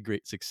Qatar to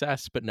great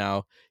success, but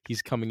now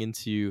he's coming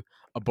into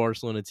a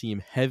Barcelona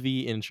team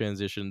heavy in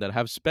transition that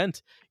have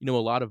spent, a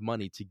lot of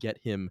money to get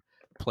him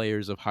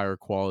players of higher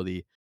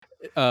quality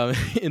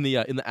in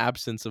the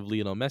absence of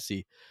Lionel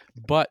Messi.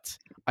 But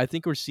I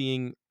think we're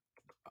seeing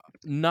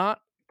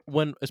not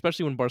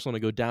especially when Barcelona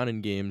go down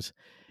in games,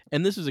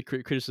 and this is a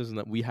criticism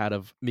that we had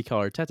of Mikel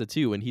Arteta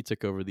too when he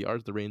took over the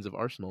reins of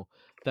Arsenal,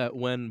 that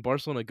when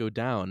Barcelona go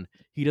down,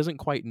 he doesn't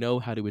quite know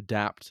how to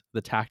adapt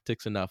the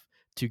tactics enough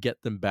to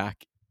get them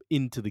back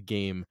into the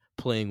game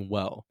playing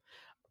well.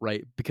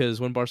 Right,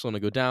 because when Barcelona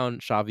go down,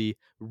 Xavi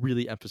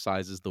really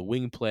emphasizes the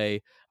wing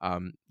play,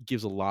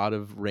 gives a lot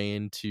of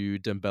reign to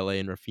Dembele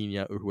and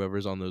Rafinha or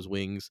whoever's on those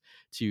wings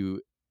to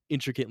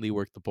intricately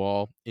work the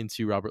ball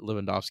into Robert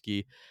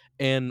Lewandowski.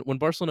 And when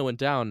Barcelona went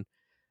down,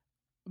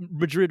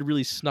 Madrid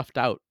really snuffed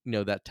out,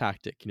 that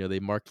tactic. They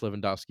marked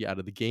Lewandowski out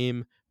of the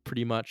game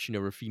pretty much.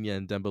 Rafinha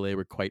and Dembele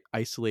were quite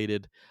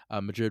isolated.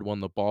 Madrid won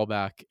the ball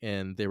back,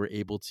 and they were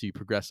able to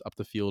progress up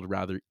the field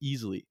rather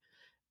easily,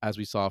 as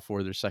we saw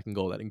for their second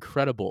goal, that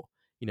incredible,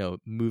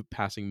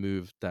 passing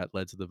move that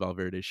led to the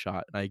Valverde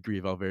shot. And I agree,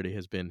 Valverde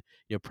has been,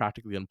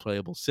 practically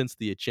unplayable since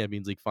the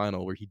Champions League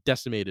final, where he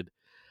decimated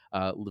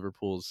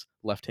Liverpool's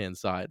left-hand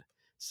side.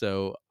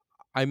 So,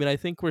 I mean, I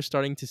think we're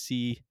starting to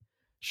see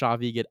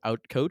Xavi get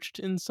out-coached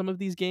in some of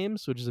these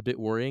games, which is a bit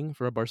worrying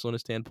from a Barcelona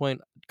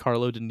standpoint.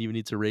 Carlo didn't even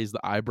need to raise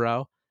the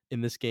eyebrow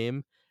in this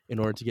game in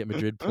order to get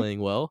Madrid playing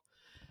well.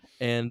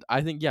 And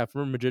I think, yeah,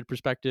 from a Madrid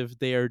perspective,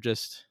 they are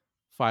just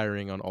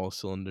firing on all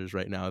cylinders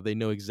right now. They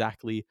know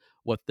exactly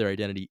what their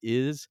identity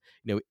is.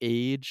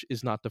 Age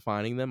is not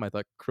defining them. I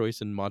thought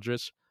Kroos and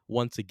Modric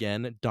once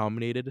again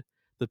dominated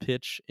the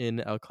pitch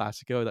in El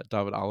Clasico. That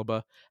David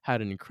Alaba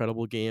had an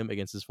incredible game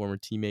against his former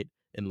teammate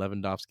in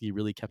Lewandowski,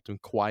 really kept him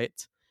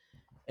quiet.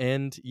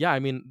 And yeah, I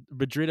mean,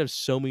 Madrid have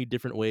so many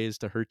different ways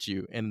to hurt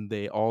you, and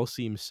they all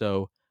seem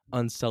so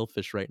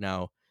unselfish right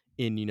now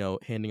in,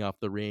 handing off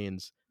the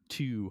reins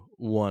to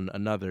one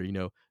another.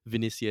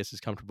 Vinicius is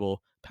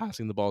comfortable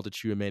passing the ball to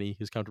Tchouaméni,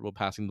 who's comfortable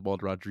passing the ball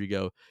to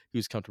Rodrigo,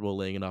 who's comfortable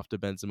laying it off to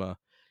Benzema,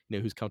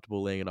 who's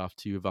comfortable laying it off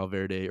to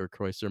Valverde or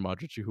Kroos or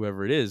Modric or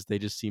whoever it is. They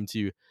just seem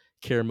to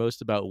care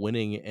most about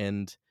winning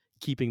and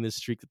keeping this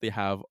streak that they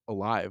have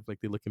alive. Like,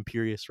 they look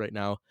imperious right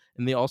now,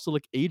 and they also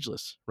look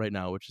ageless right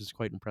now, which is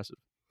quite impressive.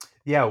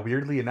 Yeah,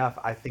 weirdly enough,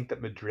 I think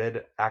that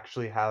Madrid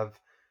actually have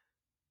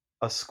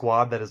a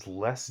squad that is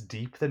less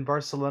deep than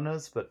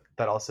Barcelona's, but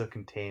that also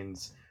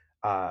contains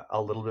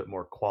a little bit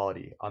more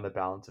quality on the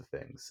balance of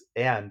things.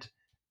 And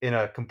in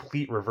a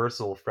complete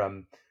reversal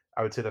from,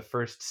 I would say, the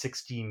first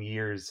 16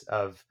 years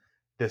of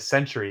this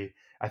century,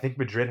 I think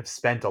Madrid have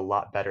spent a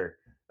lot better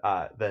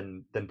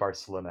than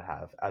Barcelona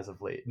have as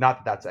of late. Not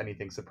that that's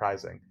anything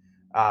surprising,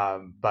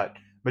 but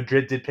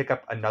Madrid did pick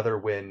up another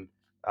win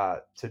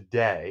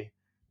today,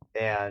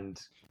 and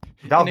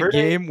Valverde,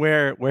 in a game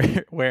where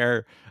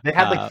they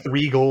had like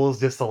 3 goals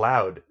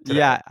disallowed today.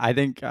 Yeah, I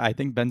think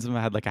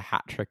Benzema had like a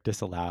hat trick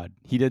disallowed.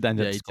 He did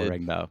end up he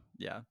scoring did. though.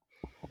 Yeah.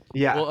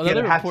 Yeah. Well, he had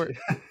another a hat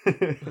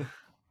report.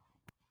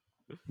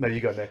 No, you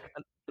go, Nick.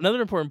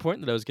 Another important point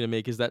that I was going to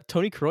make is that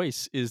Toni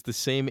Kroos is the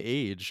same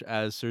age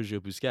as Sergio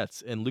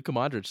Busquets, and Luka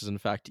Modric is in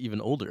fact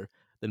even older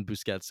than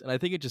Busquets. And I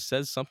think it just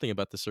says something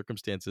about the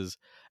circumstances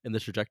and the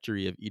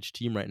trajectory of each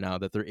team right now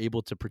that they're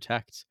able to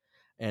protect,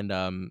 and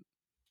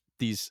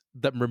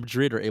that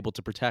Madrid are able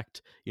to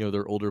protect,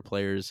 their older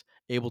players,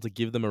 able to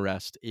give them a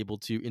rest, able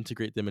to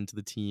integrate them into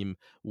the team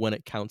when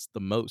it counts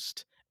the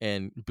most.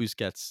 And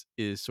Busquets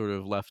is sort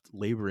of left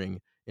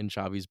laboring in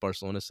Xavi's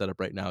Barcelona setup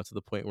right now, to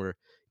the point where,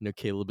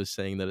 Caleb is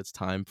saying that it's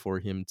time for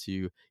him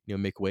to,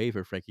 make way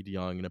for Frankie de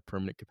Jong in a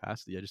permanent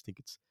capacity. I just think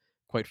it's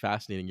quite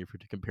fascinating if you're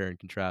to compare and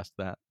contrast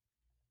that.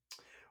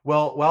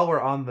 Well, while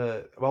we're on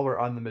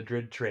the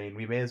Madrid train,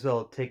 we may as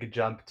well take a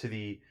jump to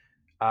the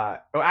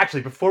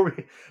actually, before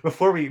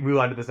we move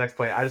on to this next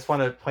point, I just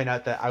want to point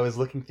out that I was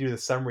looking through the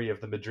summary of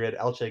the Madrid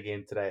Elche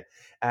game today,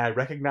 and I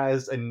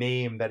recognized a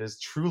name that is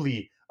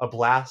truly a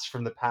blast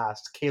from the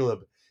past.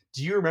 Caleb,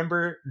 do you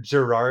remember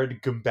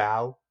Gerard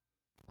Gumbau?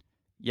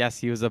 Yes,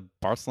 he was a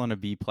Barcelona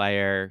B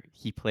player.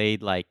 He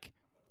played like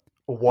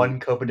One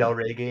Copa del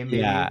Rey game, maybe.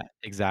 Yeah,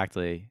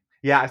 exactly.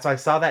 Yeah, so I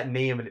saw that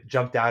name and it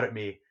jumped out at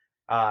me,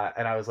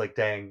 and I was like,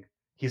 "Dang,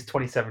 he's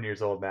 27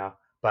 years old now."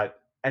 But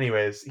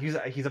anyways, he's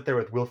up there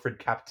with Wilfred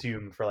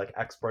Kaptoum for like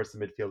exports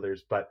and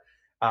midfielders. But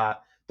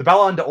the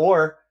Ballon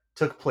d'Or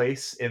took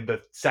place in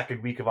the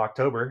second week of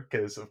October,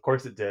 because of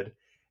course it did,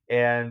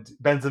 and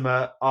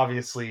Benzema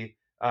obviously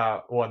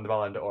won the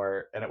Ballon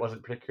d'Or, and it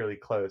wasn't particularly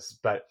close.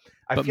 But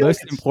I feel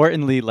most like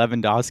importantly,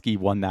 Lewandowski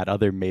won that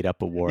other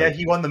made-up award. yeah,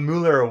 he won the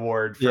Mueller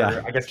Award for,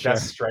 Yeah, I guess, sure.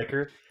 best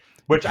striker,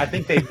 which I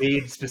think they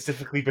made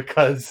specifically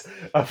because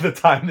of the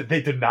time that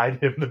they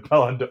denied him the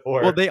Ballon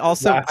d'Or. Well, they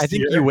also, last I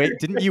think year.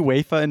 didn't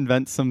UEFA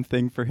invent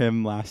something for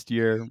him last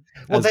year?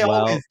 Well, as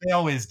well? they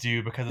always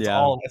do, because it's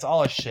Yeah. it's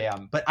all a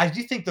sham. But I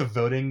do think the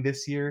voting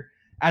this year,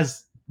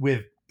 as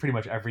with pretty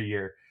much every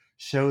year,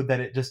 showed that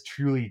it just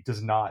truly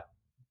does not,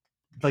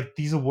 like,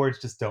 these awards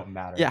just don't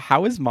matter. Yeah,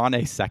 how is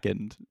Mane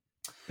second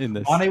in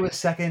this? Mane was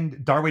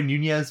second. Darwin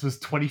Nunez was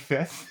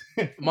 25th.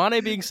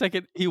 Mane being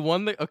second, he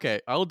won okay,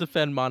 I will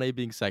defend Mane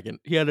being second.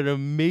 He had an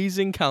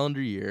amazing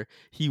calendar year.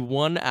 He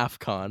won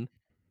AFCON.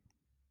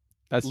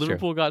 That's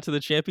Liverpool true. got to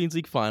the Champions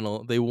League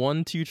final. They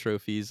won 2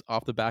 trophies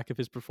off the back of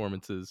his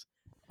performances.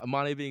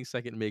 Mane being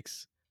second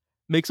makes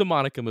a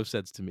monicum of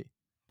sense to me.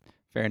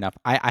 Fair enough.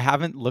 I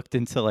haven't looked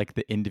into like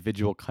the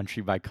individual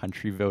country by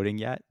country voting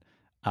yet.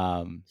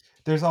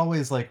 There's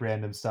always like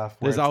random stuff.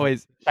 There's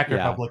always Czech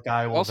Republic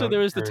guy will Also, vote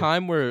there was for... the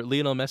time where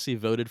Lionel Messi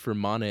voted for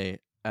Mane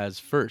as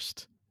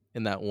first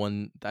in that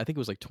one. I think it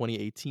was like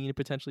 2018,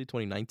 potentially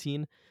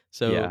 2019.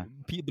 So Yeah.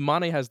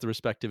 Mane has the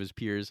respect of his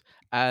peers,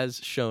 as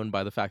shown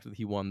by the fact that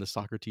he won the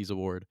Socrates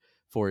Award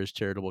for his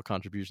charitable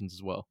contributions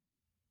as well.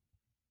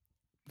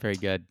 Very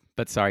good.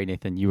 But sorry,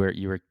 Nathan, you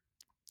were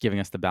giving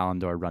us the Ballon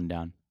d'Or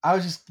rundown. I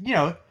was just,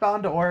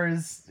 Ballon d'Or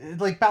is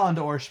like Ballon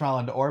d'Or,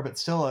 Schmallon d'Or, but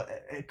still,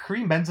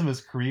 Karim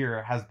Benzema's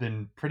career has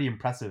been pretty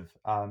impressive.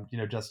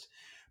 Just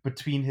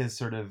between his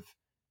sort of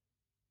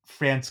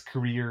France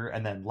career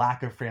and then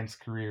lack of France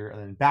career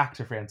and then back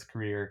to France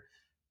career,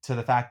 to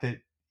the fact that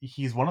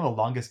he's one of the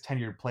longest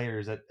tenured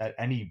players at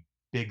any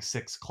Big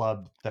Six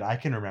club that I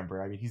can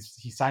remember. I mean,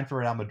 he signed for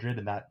Real Madrid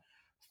in that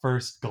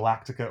first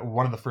Galactica,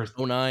 one of the first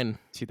 09.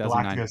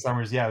 2009. Galactica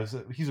summers. Yeah,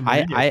 he's a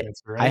I Mourinho I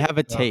transfer, I right? have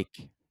a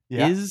take.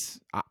 Yeah.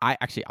 I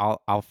actually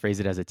I'll phrase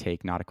it as a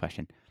take, not a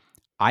question.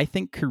 I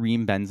think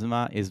Karim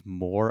Benzema is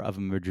more of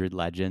a Madrid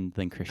legend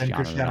than Then Cristiano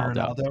Cristiano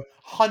Ronaldo.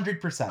 Ronaldo,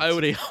 100%. I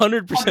would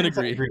 100%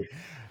 agree.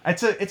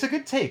 It's a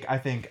good take, I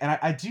think, and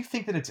I do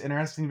think that it's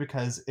interesting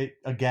because it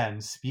again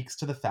speaks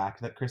to the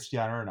fact that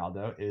Cristiano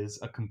Ronaldo is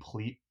a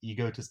complete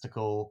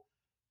egotistical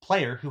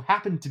player who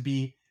happened to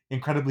be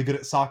incredibly good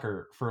at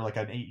soccer for like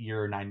an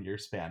 8-year or 9-year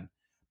span.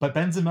 But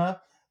Benzema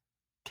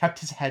kept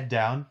his head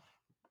down,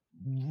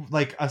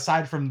 like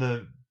aside from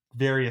the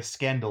various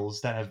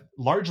scandals that have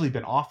largely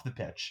been off the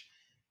pitch.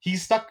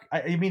 He's stuck.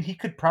 I mean, he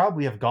could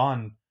probably have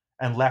gone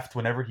and left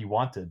whenever he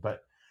wanted,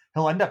 but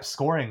he'll end up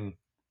scoring.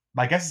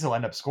 My guess is he'll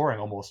end up scoring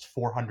almost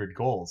 400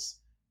 goals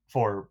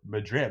for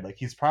Madrid. Like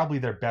he's probably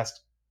their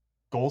best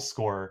goal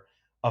scorer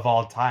of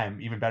all time,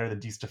 even better than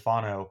Di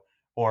Stefano.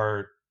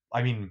 Or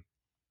I mean,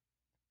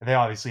 they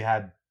obviously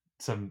had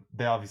some.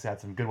 They obviously had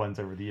some good ones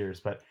over the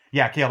years. But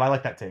yeah, Caleb, I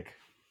like that take.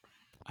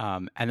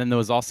 And then there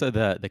was also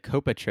the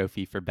Copa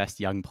Trophy for Best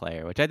Young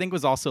Player, which I think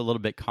was also a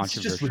little bit It's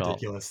just controversial.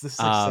 ridiculous. This is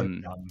like so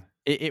Um, dumb.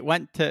 it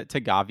went to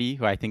Gavi,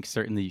 who I think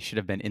certainly should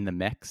have been in the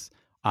mix.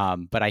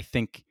 But I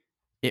think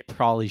it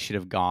probably should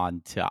have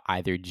gone to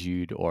either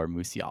Jude or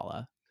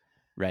Musiala,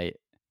 right?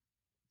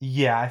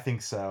 Yeah, I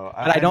think so.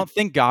 But I don't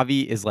think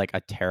Gavi is like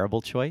a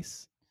terrible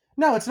choice.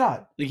 No, it's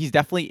not. Like he's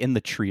definitely in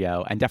the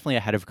trio and definitely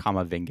ahead of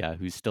Camavinga,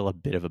 who's still a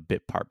bit of a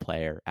bit part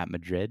player at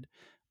Madrid.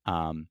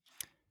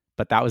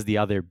 But that was the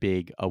other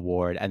big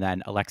award. And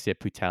then Alexia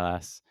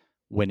Putellas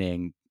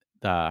winning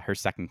her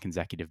second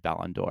consecutive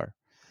Ballon d'Or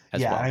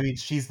as Yeah, well. I mean,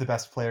 she's the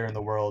best player in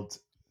the world.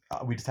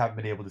 We just haven't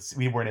been able to.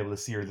 We weren't able to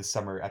see her this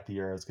summer at the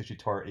Euros because she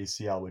tore her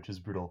ACL, which is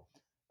brutal.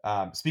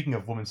 Speaking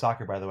of women's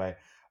soccer, by the way,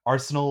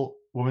 Arsenal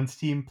women's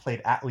team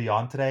played at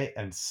Lyon today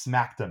and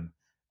smacked them.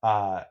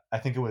 I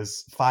think it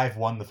was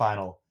 5-1 the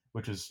final,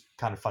 which was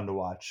kind of fun to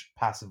watch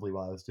passively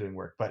while I was doing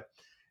work. But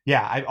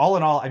yeah, all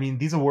in all, I mean,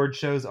 these award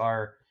shows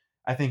are,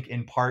 I think,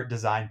 in part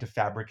designed to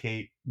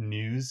fabricate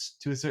news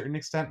to a certain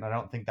extent, and I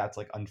don't think that's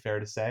like unfair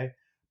to say.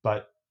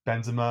 But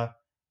Benzema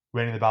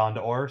winning the Ballon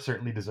d'Or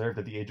certainly deserved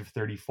at the age of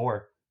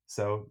 34.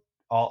 So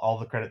all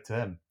the credit to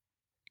him.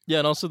 Yeah,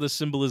 and also the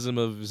symbolism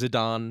of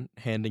Zidane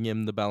handing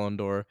him the Ballon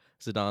d'Or.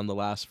 Zidane, the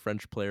last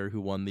French player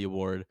who won the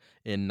award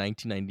in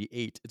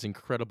 1998. It's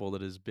incredible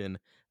that it has been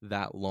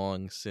that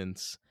long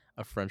since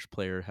a French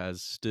player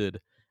has stood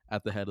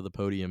at the head of the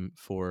podium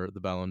for the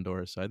Ballon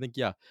d'Or. So I think,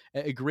 yeah,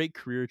 a great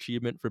career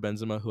achievement for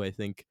Benzema, who I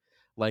think,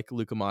 like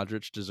Luka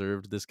Modric,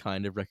 deserved this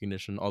kind of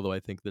recognition, although I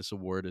think this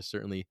award is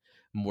certainly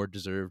more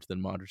deserved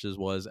than Modric's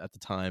was at the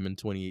time in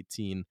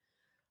 2018.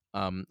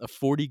 A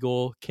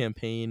 40-goal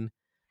campaign,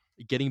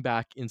 getting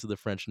back into the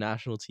French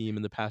national team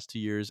in the past 2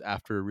 years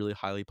after a really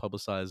highly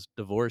publicized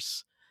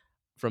divorce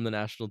from the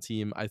national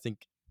team. I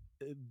think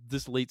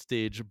this late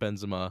stage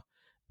Benzema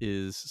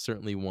is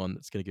certainly one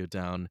that's going to go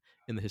down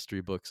in the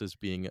history books as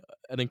being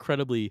an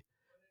incredibly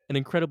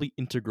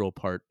integral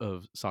part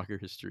of soccer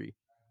history.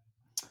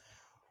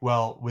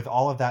 Well, with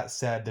all of that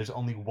said, there's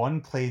only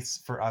one place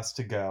for us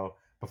to go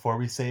before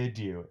we say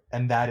adieu,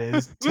 and that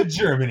is to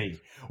Germany,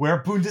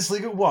 where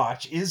Bundesliga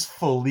Watch is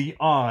fully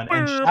on.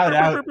 And shout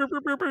out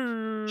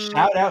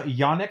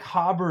Yannick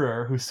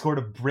Haberer, who scored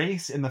a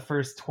brace in the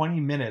first 20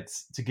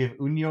 minutes to give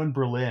Union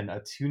Berlin a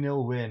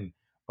 2-0 win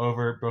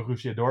over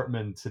Borussia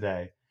Dortmund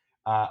today.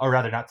 Or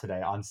rather, not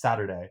today, on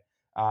Saturday.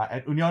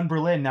 And Union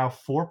Berlin now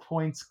 4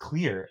 points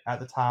clear at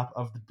the top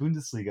of the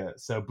Bundesliga.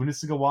 So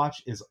Bundesliga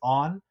Watch is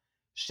on.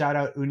 Shout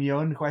out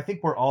Union, who I think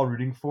we're all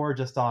rooting for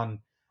just on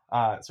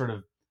I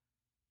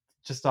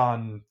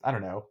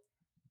don't know,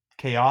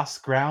 chaos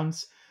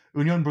grounds.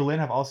 Union Berlin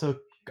have also,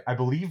 I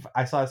believe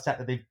I saw a stat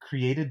that they've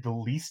created the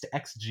least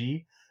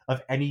XG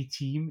of any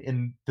team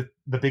in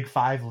the Big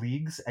Five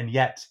leagues, and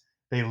yet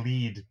they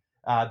lead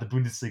the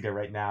Bundesliga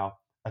right now,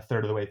 a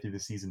third of the way through the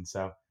season.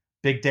 So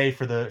big day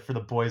for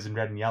the boys in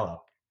red and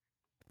yellow.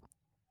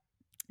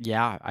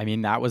 Yeah, I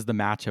mean that was the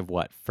match of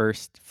what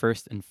first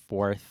and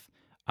fourth.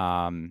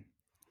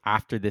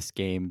 After this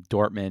game,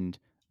 Dortmund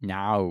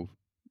now,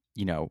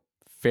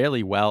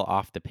 fairly well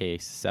off the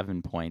pace,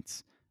 7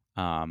 points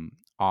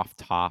off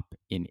top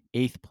in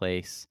 8th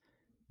place.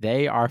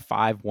 They are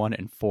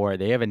 5-1-4.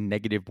 They have a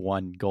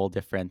 -1 goal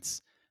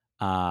difference.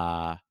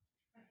 I'm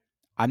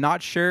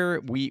not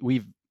sure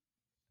we've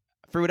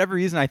for whatever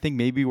reason. I think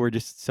maybe we're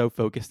just so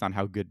focused on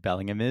how good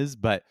Bellingham is,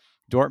 but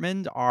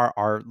Dortmund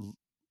are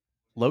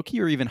low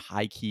key or even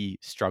high key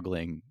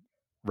struggling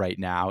right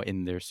now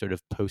in their sort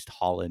of post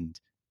Holland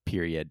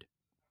period.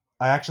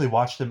 I actually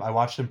watched him. I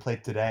watched him play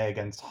today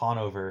against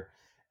Hanover,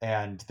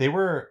 and they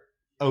were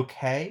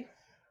okay.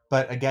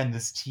 But again,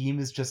 this team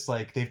is just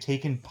like they've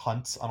taken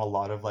punts on a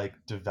lot of like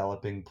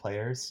developing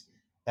players,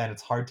 and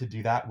it's hard to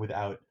do that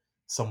without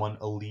someone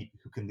elite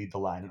who can lead the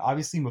line. And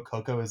obviously,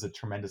 Mokoko is a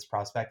tremendous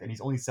prospect, and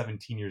he's only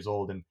 17 years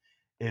old and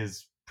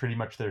is pretty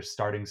much their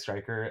starting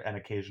striker and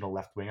occasional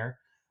left winger.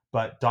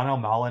 But Donnell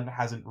Malen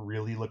hasn't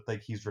really looked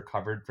like he's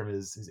recovered from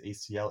his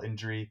ACL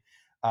injury.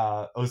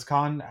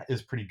 Özcan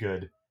is pretty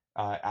good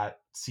at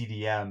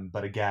CDM,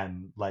 but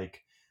again,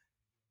 like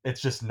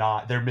it's just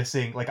not. They're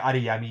missing like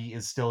Adeyemi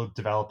is still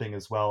developing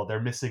as well. They're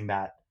missing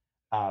that.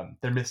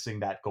 They're missing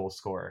that goal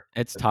scorer.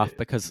 It's tough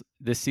because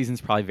this season's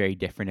probably very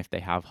different if they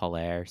have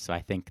Haller. So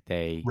I think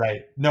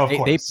right. No, of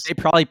course they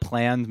probably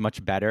planned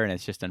much better, and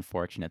it's just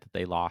unfortunate that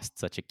they lost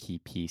such a key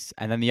piece.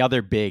 And then the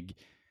other big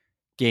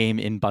game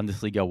in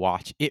Bundesliga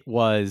watch, it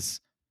was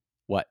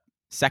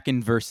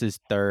second versus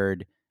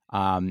third.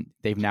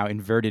 They've now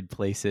inverted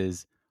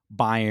places.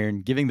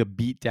 Bayern giving the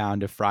beat down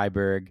to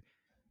Freiburg.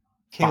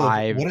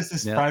 Caleb, what is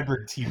this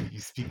Freiburg team that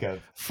you speak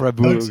of?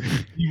 Freiburg.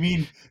 Do you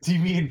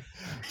mean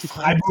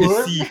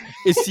Freiburg?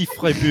 Ici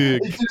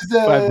Freiburg.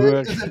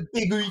 Freiburg. It was a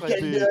big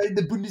weekend in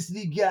the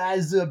Bundesliga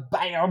as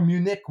Bayern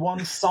Munich won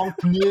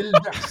 5-0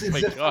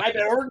 versus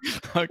Freiburg.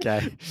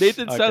 Okay.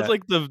 Nathan sounds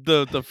like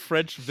the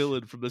French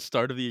villain from the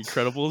start of The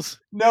Incredibles.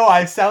 No,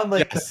 I sound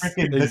like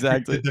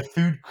the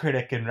food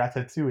critic in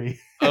Ratatouille.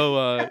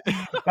 Oh,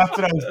 that's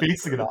what I was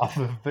basing it off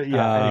of. But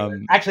yeah,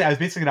 anyway. Actually, I was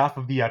basing it off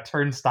of the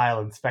Turnstile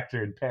Inspector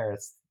in Paris.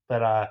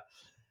 But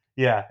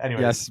yeah,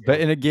 anyway. Yes, but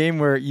in a game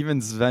where even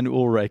Sven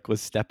Ulreich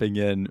was stepping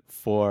in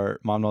for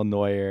Manuel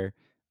Neuer,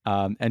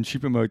 and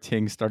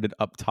Choupo-Moting started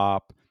up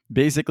top.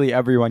 Basically,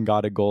 everyone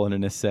got a goal and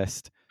an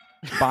assist.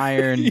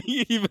 Bayern,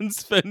 even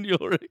Sven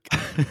Ulreich.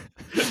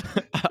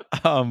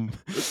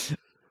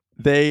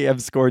 They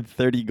have scored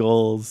 30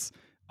 goals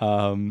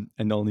and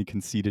only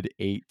conceded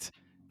 8.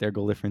 Their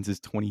goal difference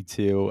is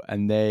 22,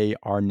 and they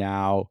are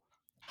now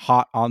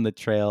hot on the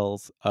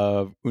trails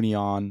of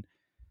Union.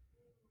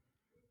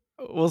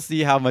 We'll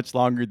see how much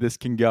longer this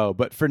can go.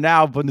 But for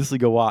now,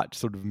 Bundesliga watch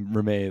sort of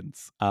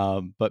remains.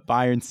 But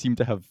Bayern seem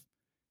to have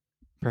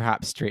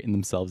perhaps straightened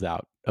themselves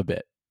out a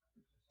bit.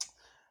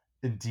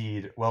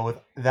 Indeed. Well,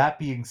 with that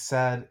being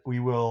said,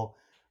 we will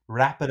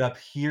wrap it up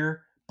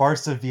here.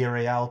 Barca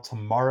Villarreal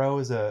tomorrow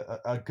is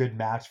a good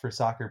match for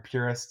soccer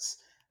purists.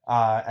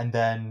 And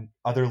then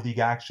other league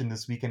action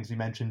this weekend, as we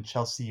mentioned,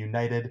 Chelsea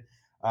United.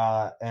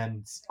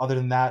 And other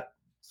than that,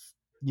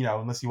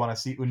 unless you want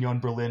to see Union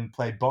Berlin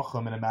play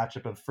Bochum in a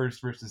matchup of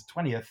first versus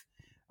 20th,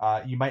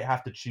 you might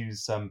have to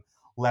choose some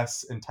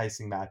less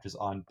enticing matches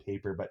on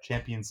paper. But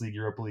Champions League,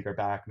 Europa League are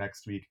back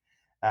next week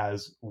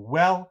as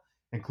well,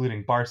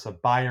 including Barca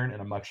Bayern in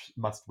a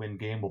must-win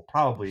game. We'll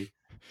probably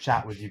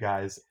chat with you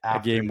guys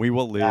after. A game we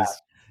will lose.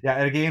 Yeah,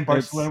 in a game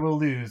Barcelona will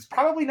lose.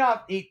 Probably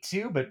not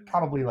 8-2, but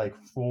probably like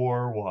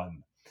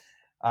 4-1.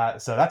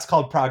 So that's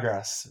called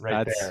progress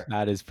there.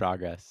 That is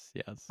progress,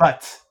 yes.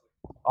 But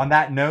on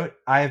that note,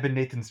 I have been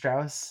Nathan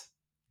Strauss.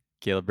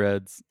 Caleb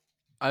Rhodes.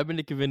 I've been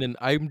Nick Vinden.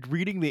 I'm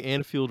reading the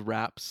Anfield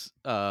Raps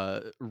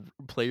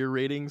player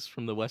ratings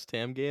from the West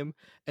Ham game.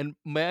 And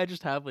may I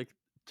just have like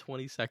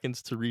 20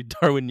 seconds to read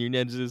Darwin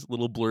Nunez's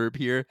little blurb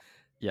here?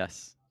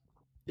 Yes.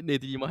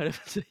 Nathan, you might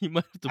have to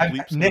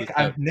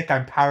bleep Nick,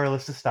 I'm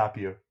powerless to stop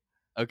you.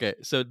 Okay,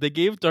 so they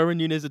gave Darwin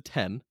Nunez a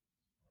 10,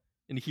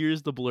 and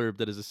here's the blurb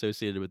that is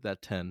associated with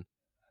that 10.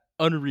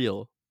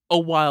 Unreal, a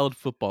wild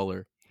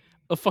footballer,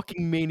 a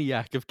fucking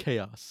maniac of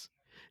chaos.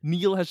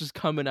 Neil has just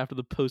come in after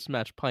the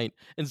post-match pint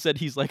and said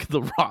he's like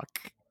The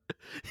Rock.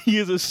 He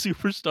is a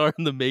superstar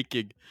in the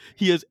making.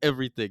 He has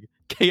everything.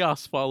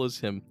 Chaos follows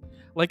him.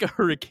 Like a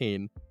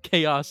hurricane.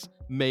 Chaos,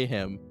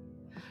 mayhem.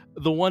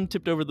 The one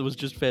tipped over that was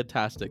just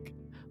fantastic.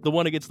 The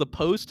one against the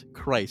post,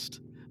 Christ.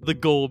 The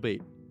goal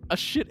bait. A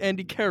shit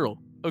Andy Carroll.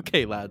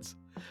 Okay, lads.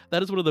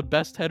 That is one of the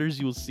best headers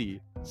you will see.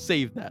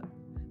 Save that.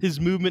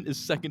 His movement is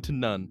second to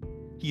none.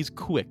 He's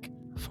quick.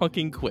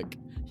 Fucking quick.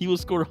 He will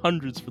score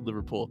hundreds for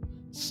Liverpool.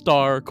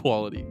 Star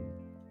quality.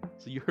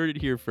 So you heard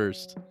it here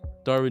first.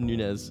 Darwin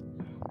Nunez,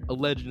 a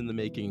legend in the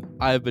making.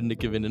 I have been Nick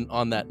Vinden, and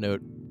on that note,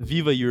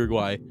 Viva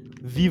Uruguay.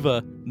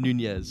 Viva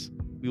Nunez.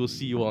 We will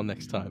see you all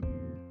next time.